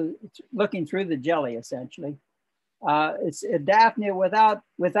out of looking through the jelly, essentially. It's a Daphnia without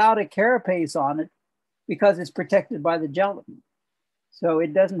a carapace on it because it's protected by the gelatin. So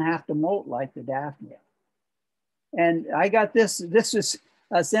it doesn't have to molt like the Daphnia. And I got this was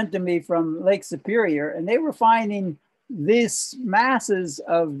sent to me from Lake Superior, and they were finding these masses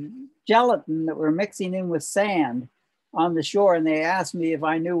of gelatin that were mixing in with sand on the shore. And they asked me if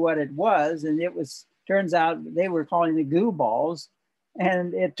I knew what it was. And it was, turns out they were calling it goo balls.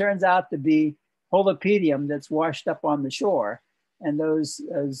 And it turns out to be holopedium that's washed up on the shore. And those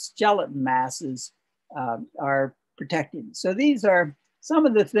gelatin masses are protecting. So these are some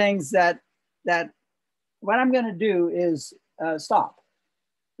of the things that what I'm going to do is stop,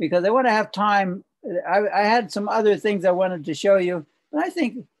 because I want to have time. I had some other things I wanted to show you, but I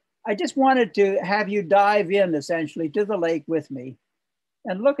think I just wanted to have you dive in essentially to the lake with me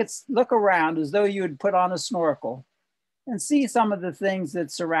and look around as though you would put on a snorkel and see some of the things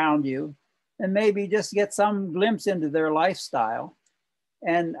that surround you, and maybe just get some glimpse into their lifestyle.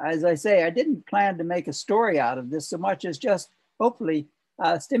 And as I say, I didn't plan to make a story out of this so much as just hopefully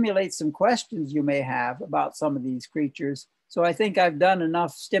stimulate some questions you may have about some of these creatures. So I think I've done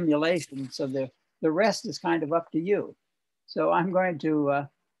enough stimulation, so the rest is kind of up to you. So I'm going to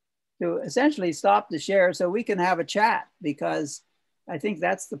essentially stop the share so we can have a chat, because I think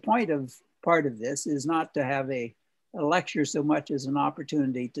that's the point of part of this, is not to have a lecture so much as an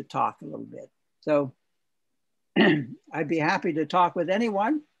opportunity to talk a little bit. So I'd be happy to talk with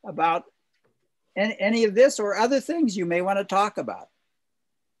anyone about any of this or other things you may want to talk about.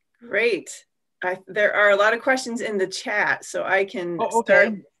 Great. There are a lot of questions in the chat, so I can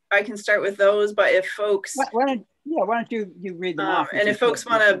start with those. But if folks, why don't you read them off? And if folks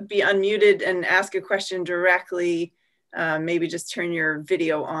want to be unmuted and ask a question directly, maybe just turn your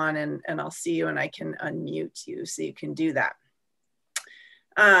video on and I'll see you and I can unmute you, so you can do that.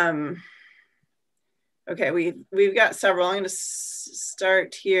 Okay, we've got several. I'm going to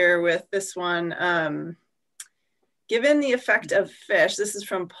start here with this one. Given the effect of fish, this is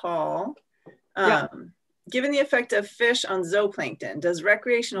from Paul. Given the effect of fish on zooplankton, does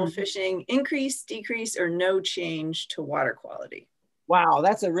recreational fishing increase, decrease, or no change to water quality? Wow,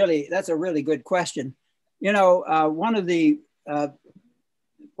 that's a really good question. You know, one of the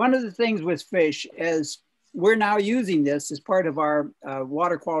things with fish is we're now using this as part of our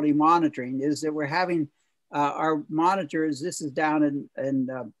water quality monitoring, is that we're having our monitors. This is down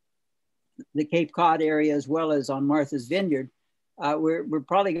in the Cape Cod area as well as on Martha's Vineyard. We're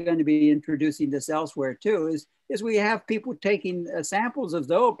probably going to be introducing this elsewhere too, is we have people taking samples of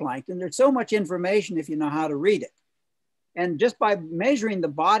zooplankton. There's so much information if you know how to read it. And just by measuring the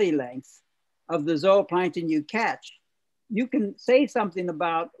body length of the zooplankton you catch, you can say something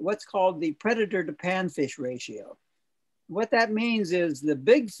about what's called the predator to panfish ratio. What that means is the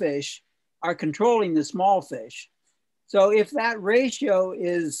big fish are controlling the small fish. So if that ratio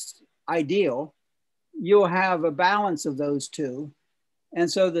is ideal, you'll have a balance of those two. And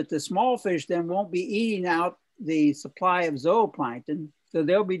so that the small fish then won't be eating out the supply of zooplankton. So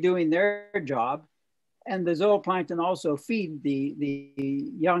they'll be doing their job. And the zooplankton also feed the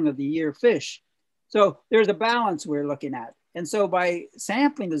young of the year fish. So there's a balance we're looking at. And so by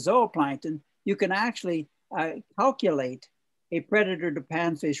sampling the zooplankton, you can actually calculate a predator to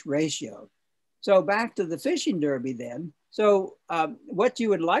panfish ratio. So back to the fishing derby then. So what you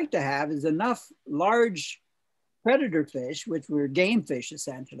would like to have is enough large predator fish, which were game fish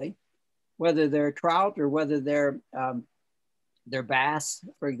essentially, whether they're trout or whether they're bass,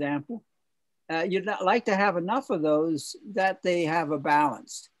 for example. You'd like to have enough of those that they have a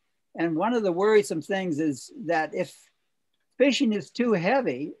balance. And one of the worrisome things is that if fishing is too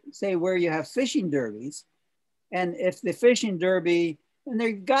heavy, say where you have fishing derbies, and if the fishing derby, and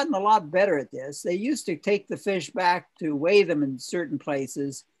they've gotten a lot better at this, they used to take the fish back to weigh them in certain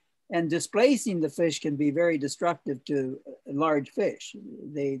places, and displacing the fish can be very destructive to large fish.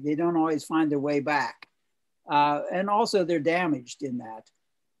 They don't always find their way back. And also they're damaged in that.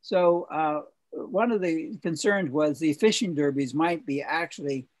 So one of the concerns was the fishing derbies might be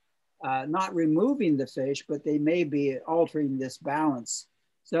actually not removing the fish, but they may be altering this balance.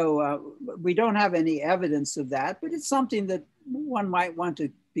 So we don't have any evidence of that, but it's something that one might want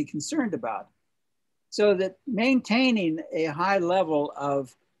to be concerned about. So that maintaining a high level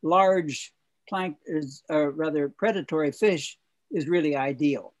of large plankton, or rather predatory fish, is really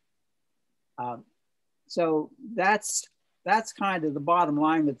ideal. So that's kind of the bottom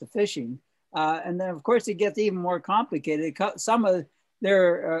line with the fishing. And then of course it gets even more complicated.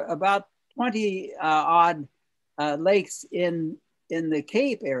 There are about 20 odd lakes in the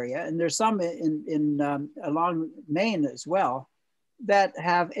Cape area, and there's some along Maine as well that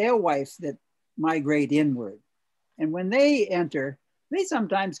have alewives that migrate inward. And when they enter, they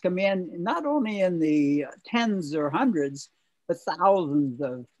sometimes come in not only in the tens or hundreds, but thousands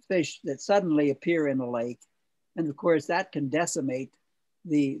of fish that suddenly appear in a lake. And of course that can decimate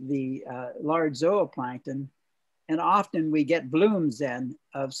the large zooplankton. And often we get blooms then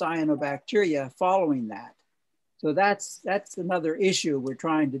of cyanobacteria following that. So that's another issue we're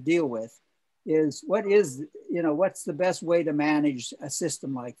trying to deal with, is what's the best way to manage a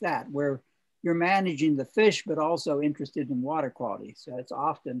system like that, where you're managing the fish, but also interested in water quality. So it's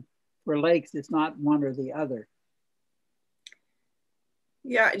often for lakes, it's not one or the other.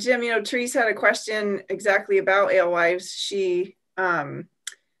 Yeah, Jim, Therese had a question exactly about alewives. She,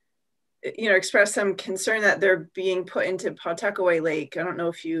 expressed some concern that they're being put into Pawtuckaway Lake. I don't know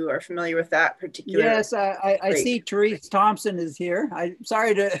if you are familiar with that particular. Yes, I see Therese Thompson is here. I'm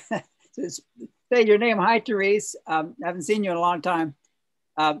sorry to, to say your name. Hi, Therese. I haven't seen you in a long time.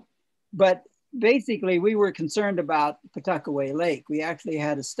 But basically, we were concerned about Pawtuckaway Lake. We actually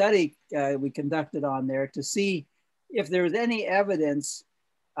had a study we conducted on there to see if there was any evidence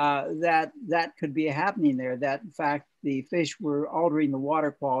that could be happening there, that in fact the fish were altering the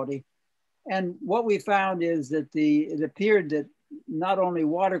water quality. And what we found is that it appeared that not only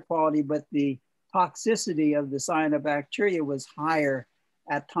water quality, but the toxicity of the cyanobacteria was higher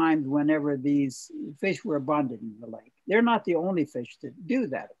at times whenever these fish were abundant in the lake. They're not the only fish that do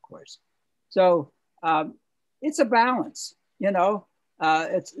that, of course. So it's a balance,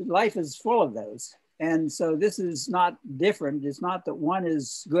 life is full of those. And so this is not different. It's not that one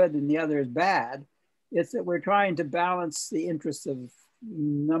is good and the other is bad. It's that we're trying to balance the interests of a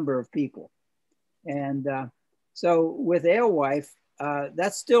number of people. And so with alewife,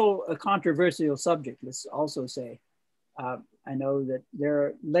 that's still a controversial subject, let's also say. I know that there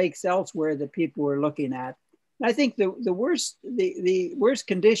are lakes elsewhere that people are looking at. And I think the worst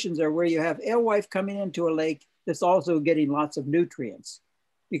conditions are where you have alewife coming into a lake that's also getting lots of nutrients,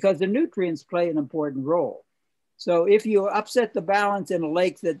 because the nutrients play an important role. So if you upset the balance in a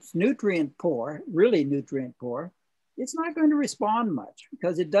lake that's nutrient poor, really nutrient poor, it's not going to respond much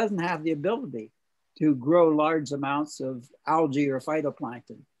because it doesn't have the ability to grow large amounts of algae or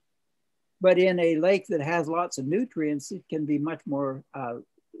phytoplankton. But in a lake that has lots of nutrients, it can be much more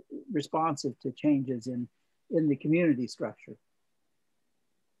responsive to changes in the community structure.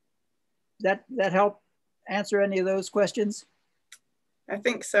 That help answer any of those questions? I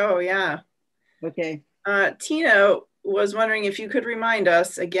think so, yeah. Okay. Tina was wondering if you could remind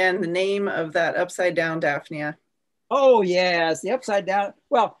us again the name of that upside down Daphnia. Oh yes, the upside down.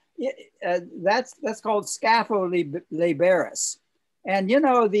 Well, that's called Scapholabarus. And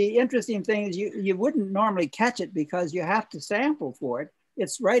the interesting thing is you wouldn't normally catch it because you have to sample for it.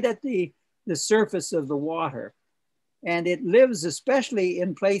 It's right at the surface of the water. And it lives especially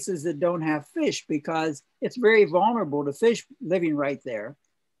in places that don't have fish because it's very vulnerable to fish living right there.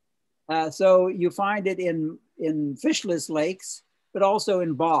 So you find it in fishless lakes, but also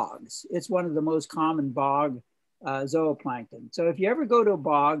in bogs. It's one of the most common bog zooplankton. So if you ever go to a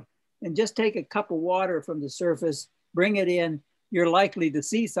bog and just take a cup of water from the surface, bring it in, you're likely to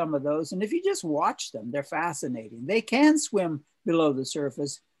see some of those. And if you just watch them, they're fascinating. They can swim below the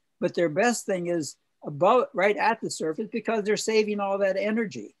surface, but their best thing is right at the surface because they're saving all that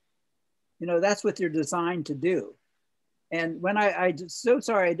energy. That's what they're designed to do. And when I so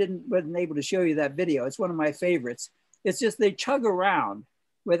sorry I wasn't able to show you that video. It's one of my favorites. It's just they chug around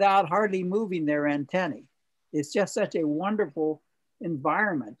without hardly moving their antennae. It's just such a wonderful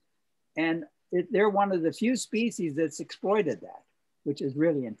environment. And they're one of the few species that's exploited that, which is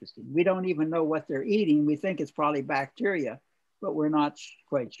really interesting. We don't even know what they're eating. We think it's probably bacteria, but we're not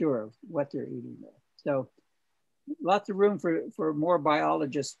quite sure of what they're eating there. So lots of room for more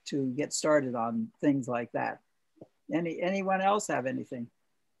biologists to get started on things like that. Anyone else have anything?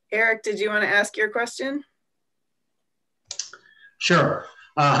 Eric, did you want to ask your question? Sure.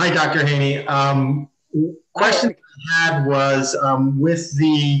 Hi, Dr. Haney. Question I had was with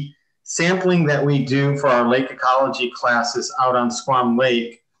the sampling that we do for our lake ecology classes out on Squam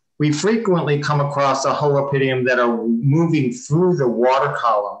Lake, we frequently come across a holopidium that are moving through the water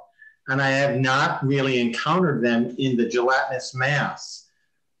column, and I have not really encountered them in the gelatinous mass.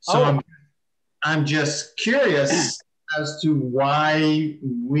 So I'm just curious as to why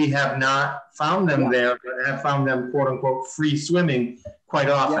we have not found them there, but have found them, quote unquote, free swimming quite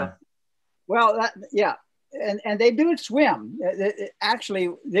often. Yeah. Well, yeah, and they do swim.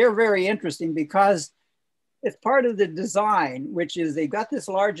 Actually, they're very interesting because it's part of the design, which is they've got this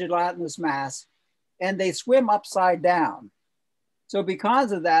large gelatinous mass and they swim upside down. So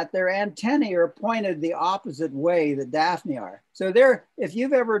because of that, their antennae are pointed the opposite way that Daphne are. So if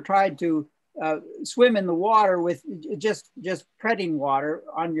you've ever tried to swim in the water with just treading water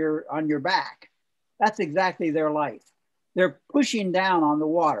on your back, that's exactly their life. They're pushing down on the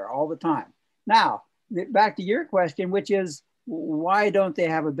water all the time. Now, back to your question, which is why don't they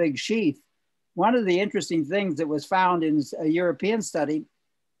have a big sheath? One of the interesting things that was found in a European study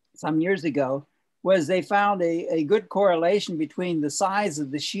some years ago was they found a good correlation between the size of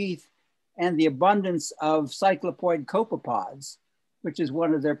the sheath and the abundance of cyclopoid copepods, which is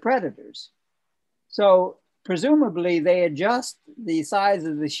one of their predators. So presumably they adjust the size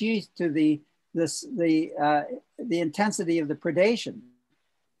of the sheath to the intensity of the predation.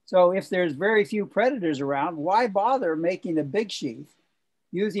 So if there's very few predators around, why bother making a big sheath,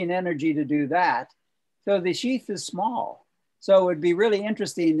 using energy to do that? So the sheath is small. So it'd be really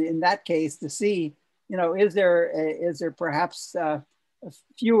interesting in that case to see, is there perhaps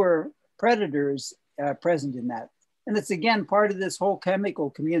fewer predators present in that? And it's again part of this whole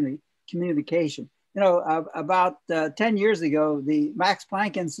chemical communication. About 10 years ago, the Max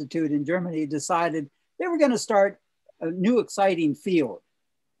Planck Institute in Germany decided they were going to start a new exciting field.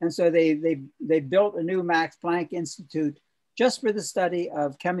 And so they built a new Max Planck Institute just for the study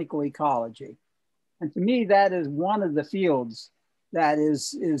of chemical ecology. And to me, that is one of the fields that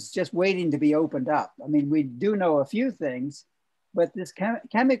is just waiting to be opened up. I mean, we do know a few things, but this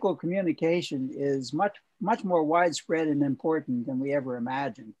chemical communication is much more widespread and important than we ever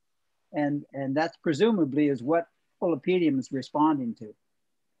imagined. And that's presumably is what Polypedium is responding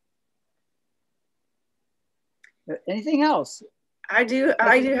to. Anything else? I do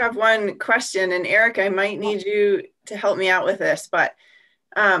have one question, and Eric, I might need you to help me out with this, but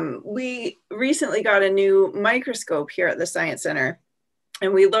we recently got a new microscope here at the Science Center,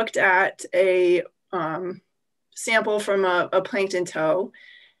 and we looked at a sample from a plankton toe,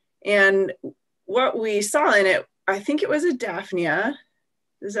 and what we saw in it, I think it was a Daphnia.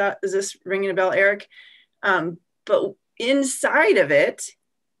 Is this ringing a bell, Eric? But inside of it,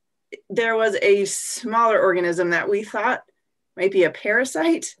 there was a smaller organism that we thought might be a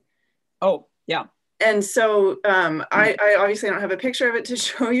parasite. Oh, yeah. And so I obviously don't have a picture of it to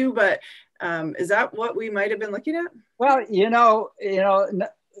show you, but is that what we might have been looking at? Well,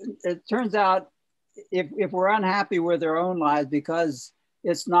 it turns out if we're unhappy with our own lives because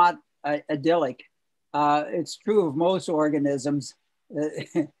it's not idyllic, it's true of most organisms.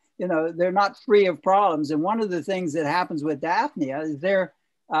 They're not free of problems. And one of the things that happens with Daphnia is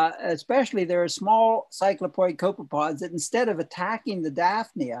especially there are small cyclopoid copepods that instead of attacking the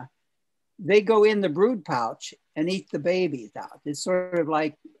Daphnia, they go in the brood pouch and eat the babies out. It's sort of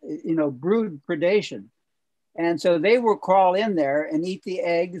like, brood predation. And so they will crawl in there and eat the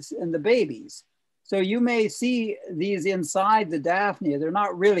eggs and the babies. So you may see these inside the Daphnia. They're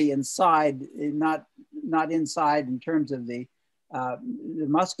not really inside, not inside in terms of the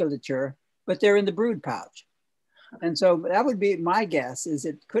musculature, but they're in the brood pouch. And so that would be my guess, is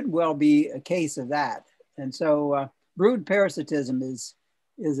it could well be a case of that. And so brood parasitism is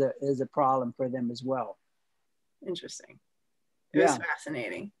a problem for them as well. Interesting. It was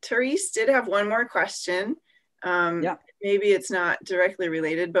fascinating. Therese did have one more question. Maybe it's not directly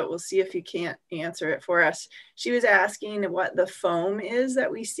related, but we'll see if you can't answer it for us. She was asking what the foam is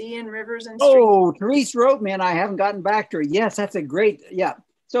that we see in rivers and streams. Oh, Therese wrote me and I haven't gotten back to her. Yes, that's a great,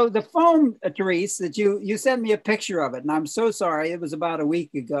 So the foam, Therese, that you sent me a picture of it, and I'm so sorry. It was about a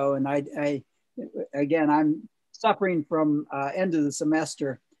week ago, and I'm suffering from end of the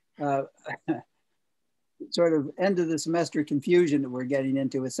semester, sort of end of the semester confusion that we're getting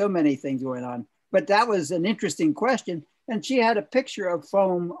into with so many things going on. But that was an interesting question, and she had a picture of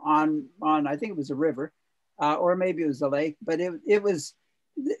foam on I think it was a river, or maybe it was a lake. But it was.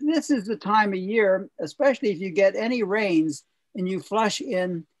 This is the time of year, especially if you get any rains and you flush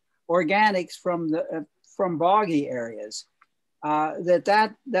in organics from boggy areas,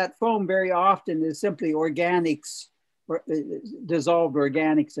 that foam very often is simply organics, dissolved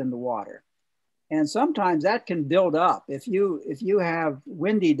organics in the water. And sometimes that can build up. If you have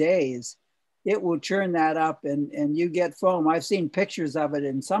windy days, it will churn that up and you get foam. I've seen pictures of it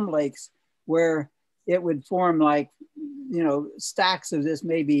in some lakes where it would form like, stacks of this,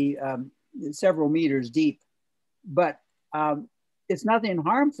 maybe several meters deep. But it's nothing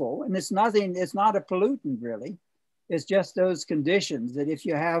harmful, and it's not a pollutant really. It's just those conditions that if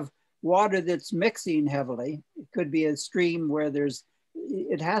you have water that's mixing heavily, it could be a stream where there's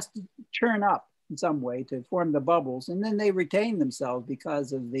it has to churn up in some way to form the bubbles, and then they retain themselves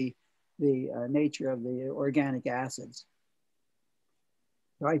because of the nature of the organic acids.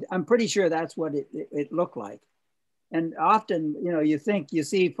 So I'm pretty sure that's what it looked like. And often, you know, you think you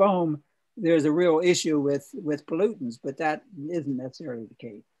see foam, there's a real issue with pollutants, but that isn't necessarily the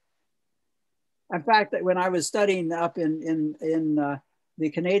case. In fact, when I was studying up in the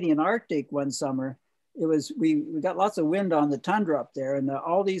Canadian Arctic one summer, it was we got lots of wind on the tundra up there, and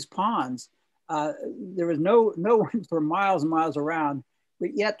all these ponds. There was no wind for miles and miles around,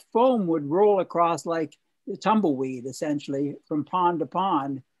 but yet foam would roll across like tumbleweed, essentially, from pond to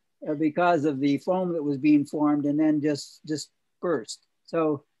pond, because of the foam that was being formed, and then just burst.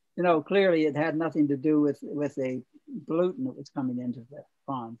 So, you know, clearly it had nothing to do with a pollutant that was coming into the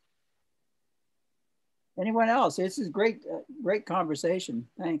pond. Anyone else? This is great, great conversation.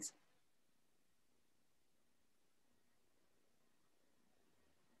 Thanks.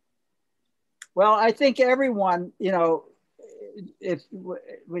 Well, I think everyone, you know, if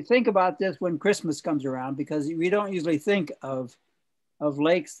we think about this when Christmas comes around, because we don't usually think of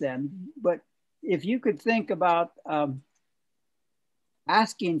lakes then, but if you could think about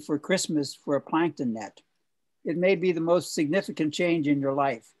asking for Christmas for a plankton net, it may be the most significant change in your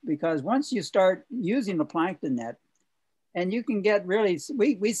life, because once you start using the plankton net, and you can get really,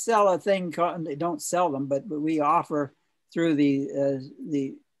 we sell a thing called, they don't sell them, but we offer through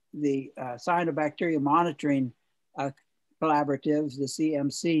the cyanobacteria monitoring collaboratives, the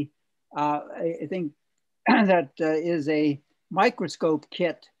CMC. I think that is a microscope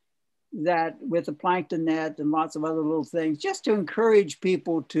kit that with a plankton net and lots of other little things, just to encourage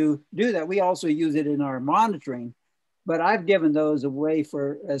people to do that. We also use it in our monitoring, but I've given those away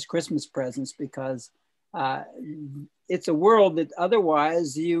as Christmas presents, because it's a world that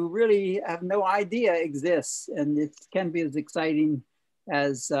otherwise you really have no idea exists. And it can be as exciting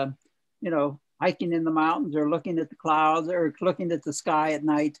as, you know, hiking in the mountains or looking at the clouds or looking at the sky at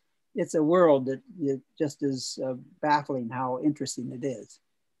night. It's a world that just is baffling how interesting it is.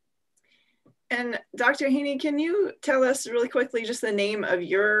 And Dr. Haney, can you tell us really quickly just the name of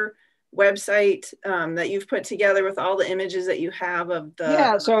your website that you've put together with all the images that you have of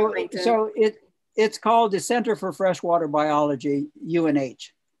the plankton? So it's called the Center for Freshwater Biology,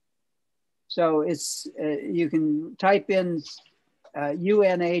 UNH. So it's you can type in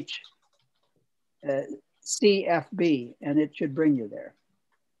UNH CFB and it should bring you there.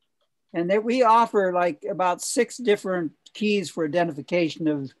 And that we offer like about 6 different keys for identification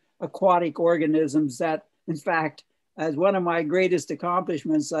of aquatic organisms that, in fact, as one of my greatest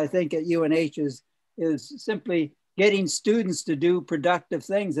accomplishments, I think at UNH is simply getting students to do productive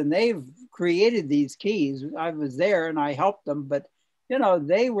things. And they've created these keys. I was there and I helped them, but you know,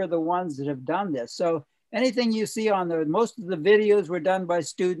 they were the ones that have done this. So anything you see on there, most of the videos were done by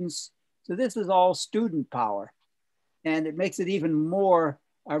students. So this is all student power. And it makes it even more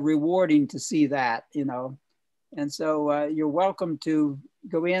rewarding to see that, you know. And so you're welcome to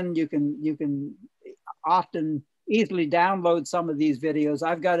go in. You can often easily download some of these videos.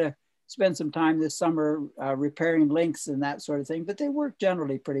 I've got to spend some time this summer repairing links and that sort of thing, but they work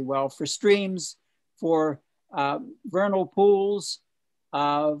generally pretty well for streams, for vernal pools,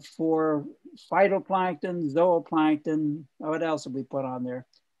 for phytoplankton, zooplankton. What else have we put on there?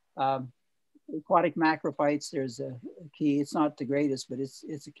 Aquatic macrophytes, there's a key. It's not the greatest, but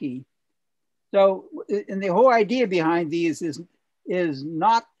it's a key. So, and the whole idea behind these is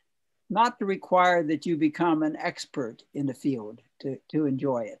not to require that you become an expert in the field to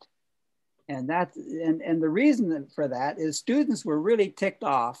enjoy it. And the reason for that is students were really ticked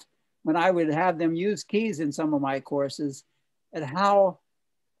off when I would have them use keys in some of my courses at how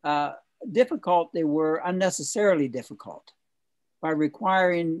difficult they were, unnecessarily difficult, by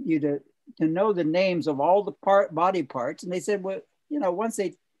requiring you to know the names of all the body parts. And they said, well, you know, once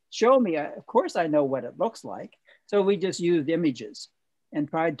they show me, of course I know what it looks like. So we just used images and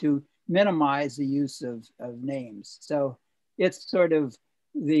tried to minimize the use of names. So it's sort of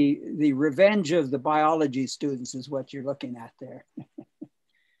the revenge of the biology students is what you're looking at there.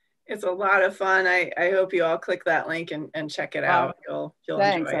 It's a lot of fun. I hope you all click that link and check it out. You'll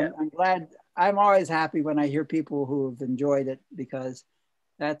thanks. enjoy it. I'm glad. I'm always happy when I hear people who have enjoyed it, because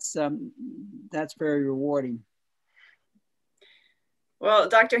that's very rewarding. Well,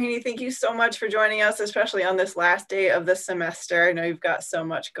 Dr. Haney, thank you so much for joining us, especially on this last day of the semester. I know you've got so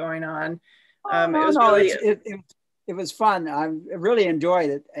much going on. It was fun. I really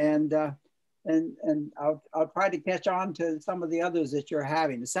enjoyed it, and I'll try to catch on to some of the others that you're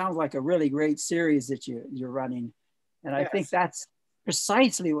having. It sounds like a really great series that you're running, and I think that's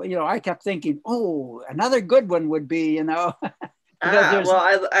precisely what, you know, I kept thinking, oh, another good one would be, you know.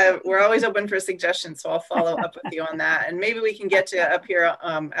 Well, we're always open for suggestions, so I'll follow up with you on that. And maybe we can get you up here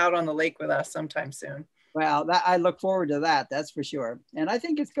out on the lake with us sometime soon. Well, I look forward to that. That's for sure. And I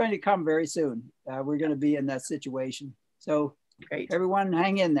think it's going to come very soon. We're going to be in that situation. So great. Everyone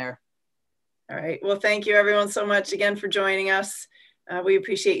hang in there. All right. Well, thank you everyone so much again for joining us. We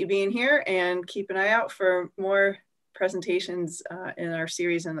appreciate you being here, and keep an eye out for more presentations in our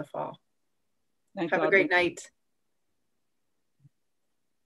series in the fall. Thanks, Have a great night.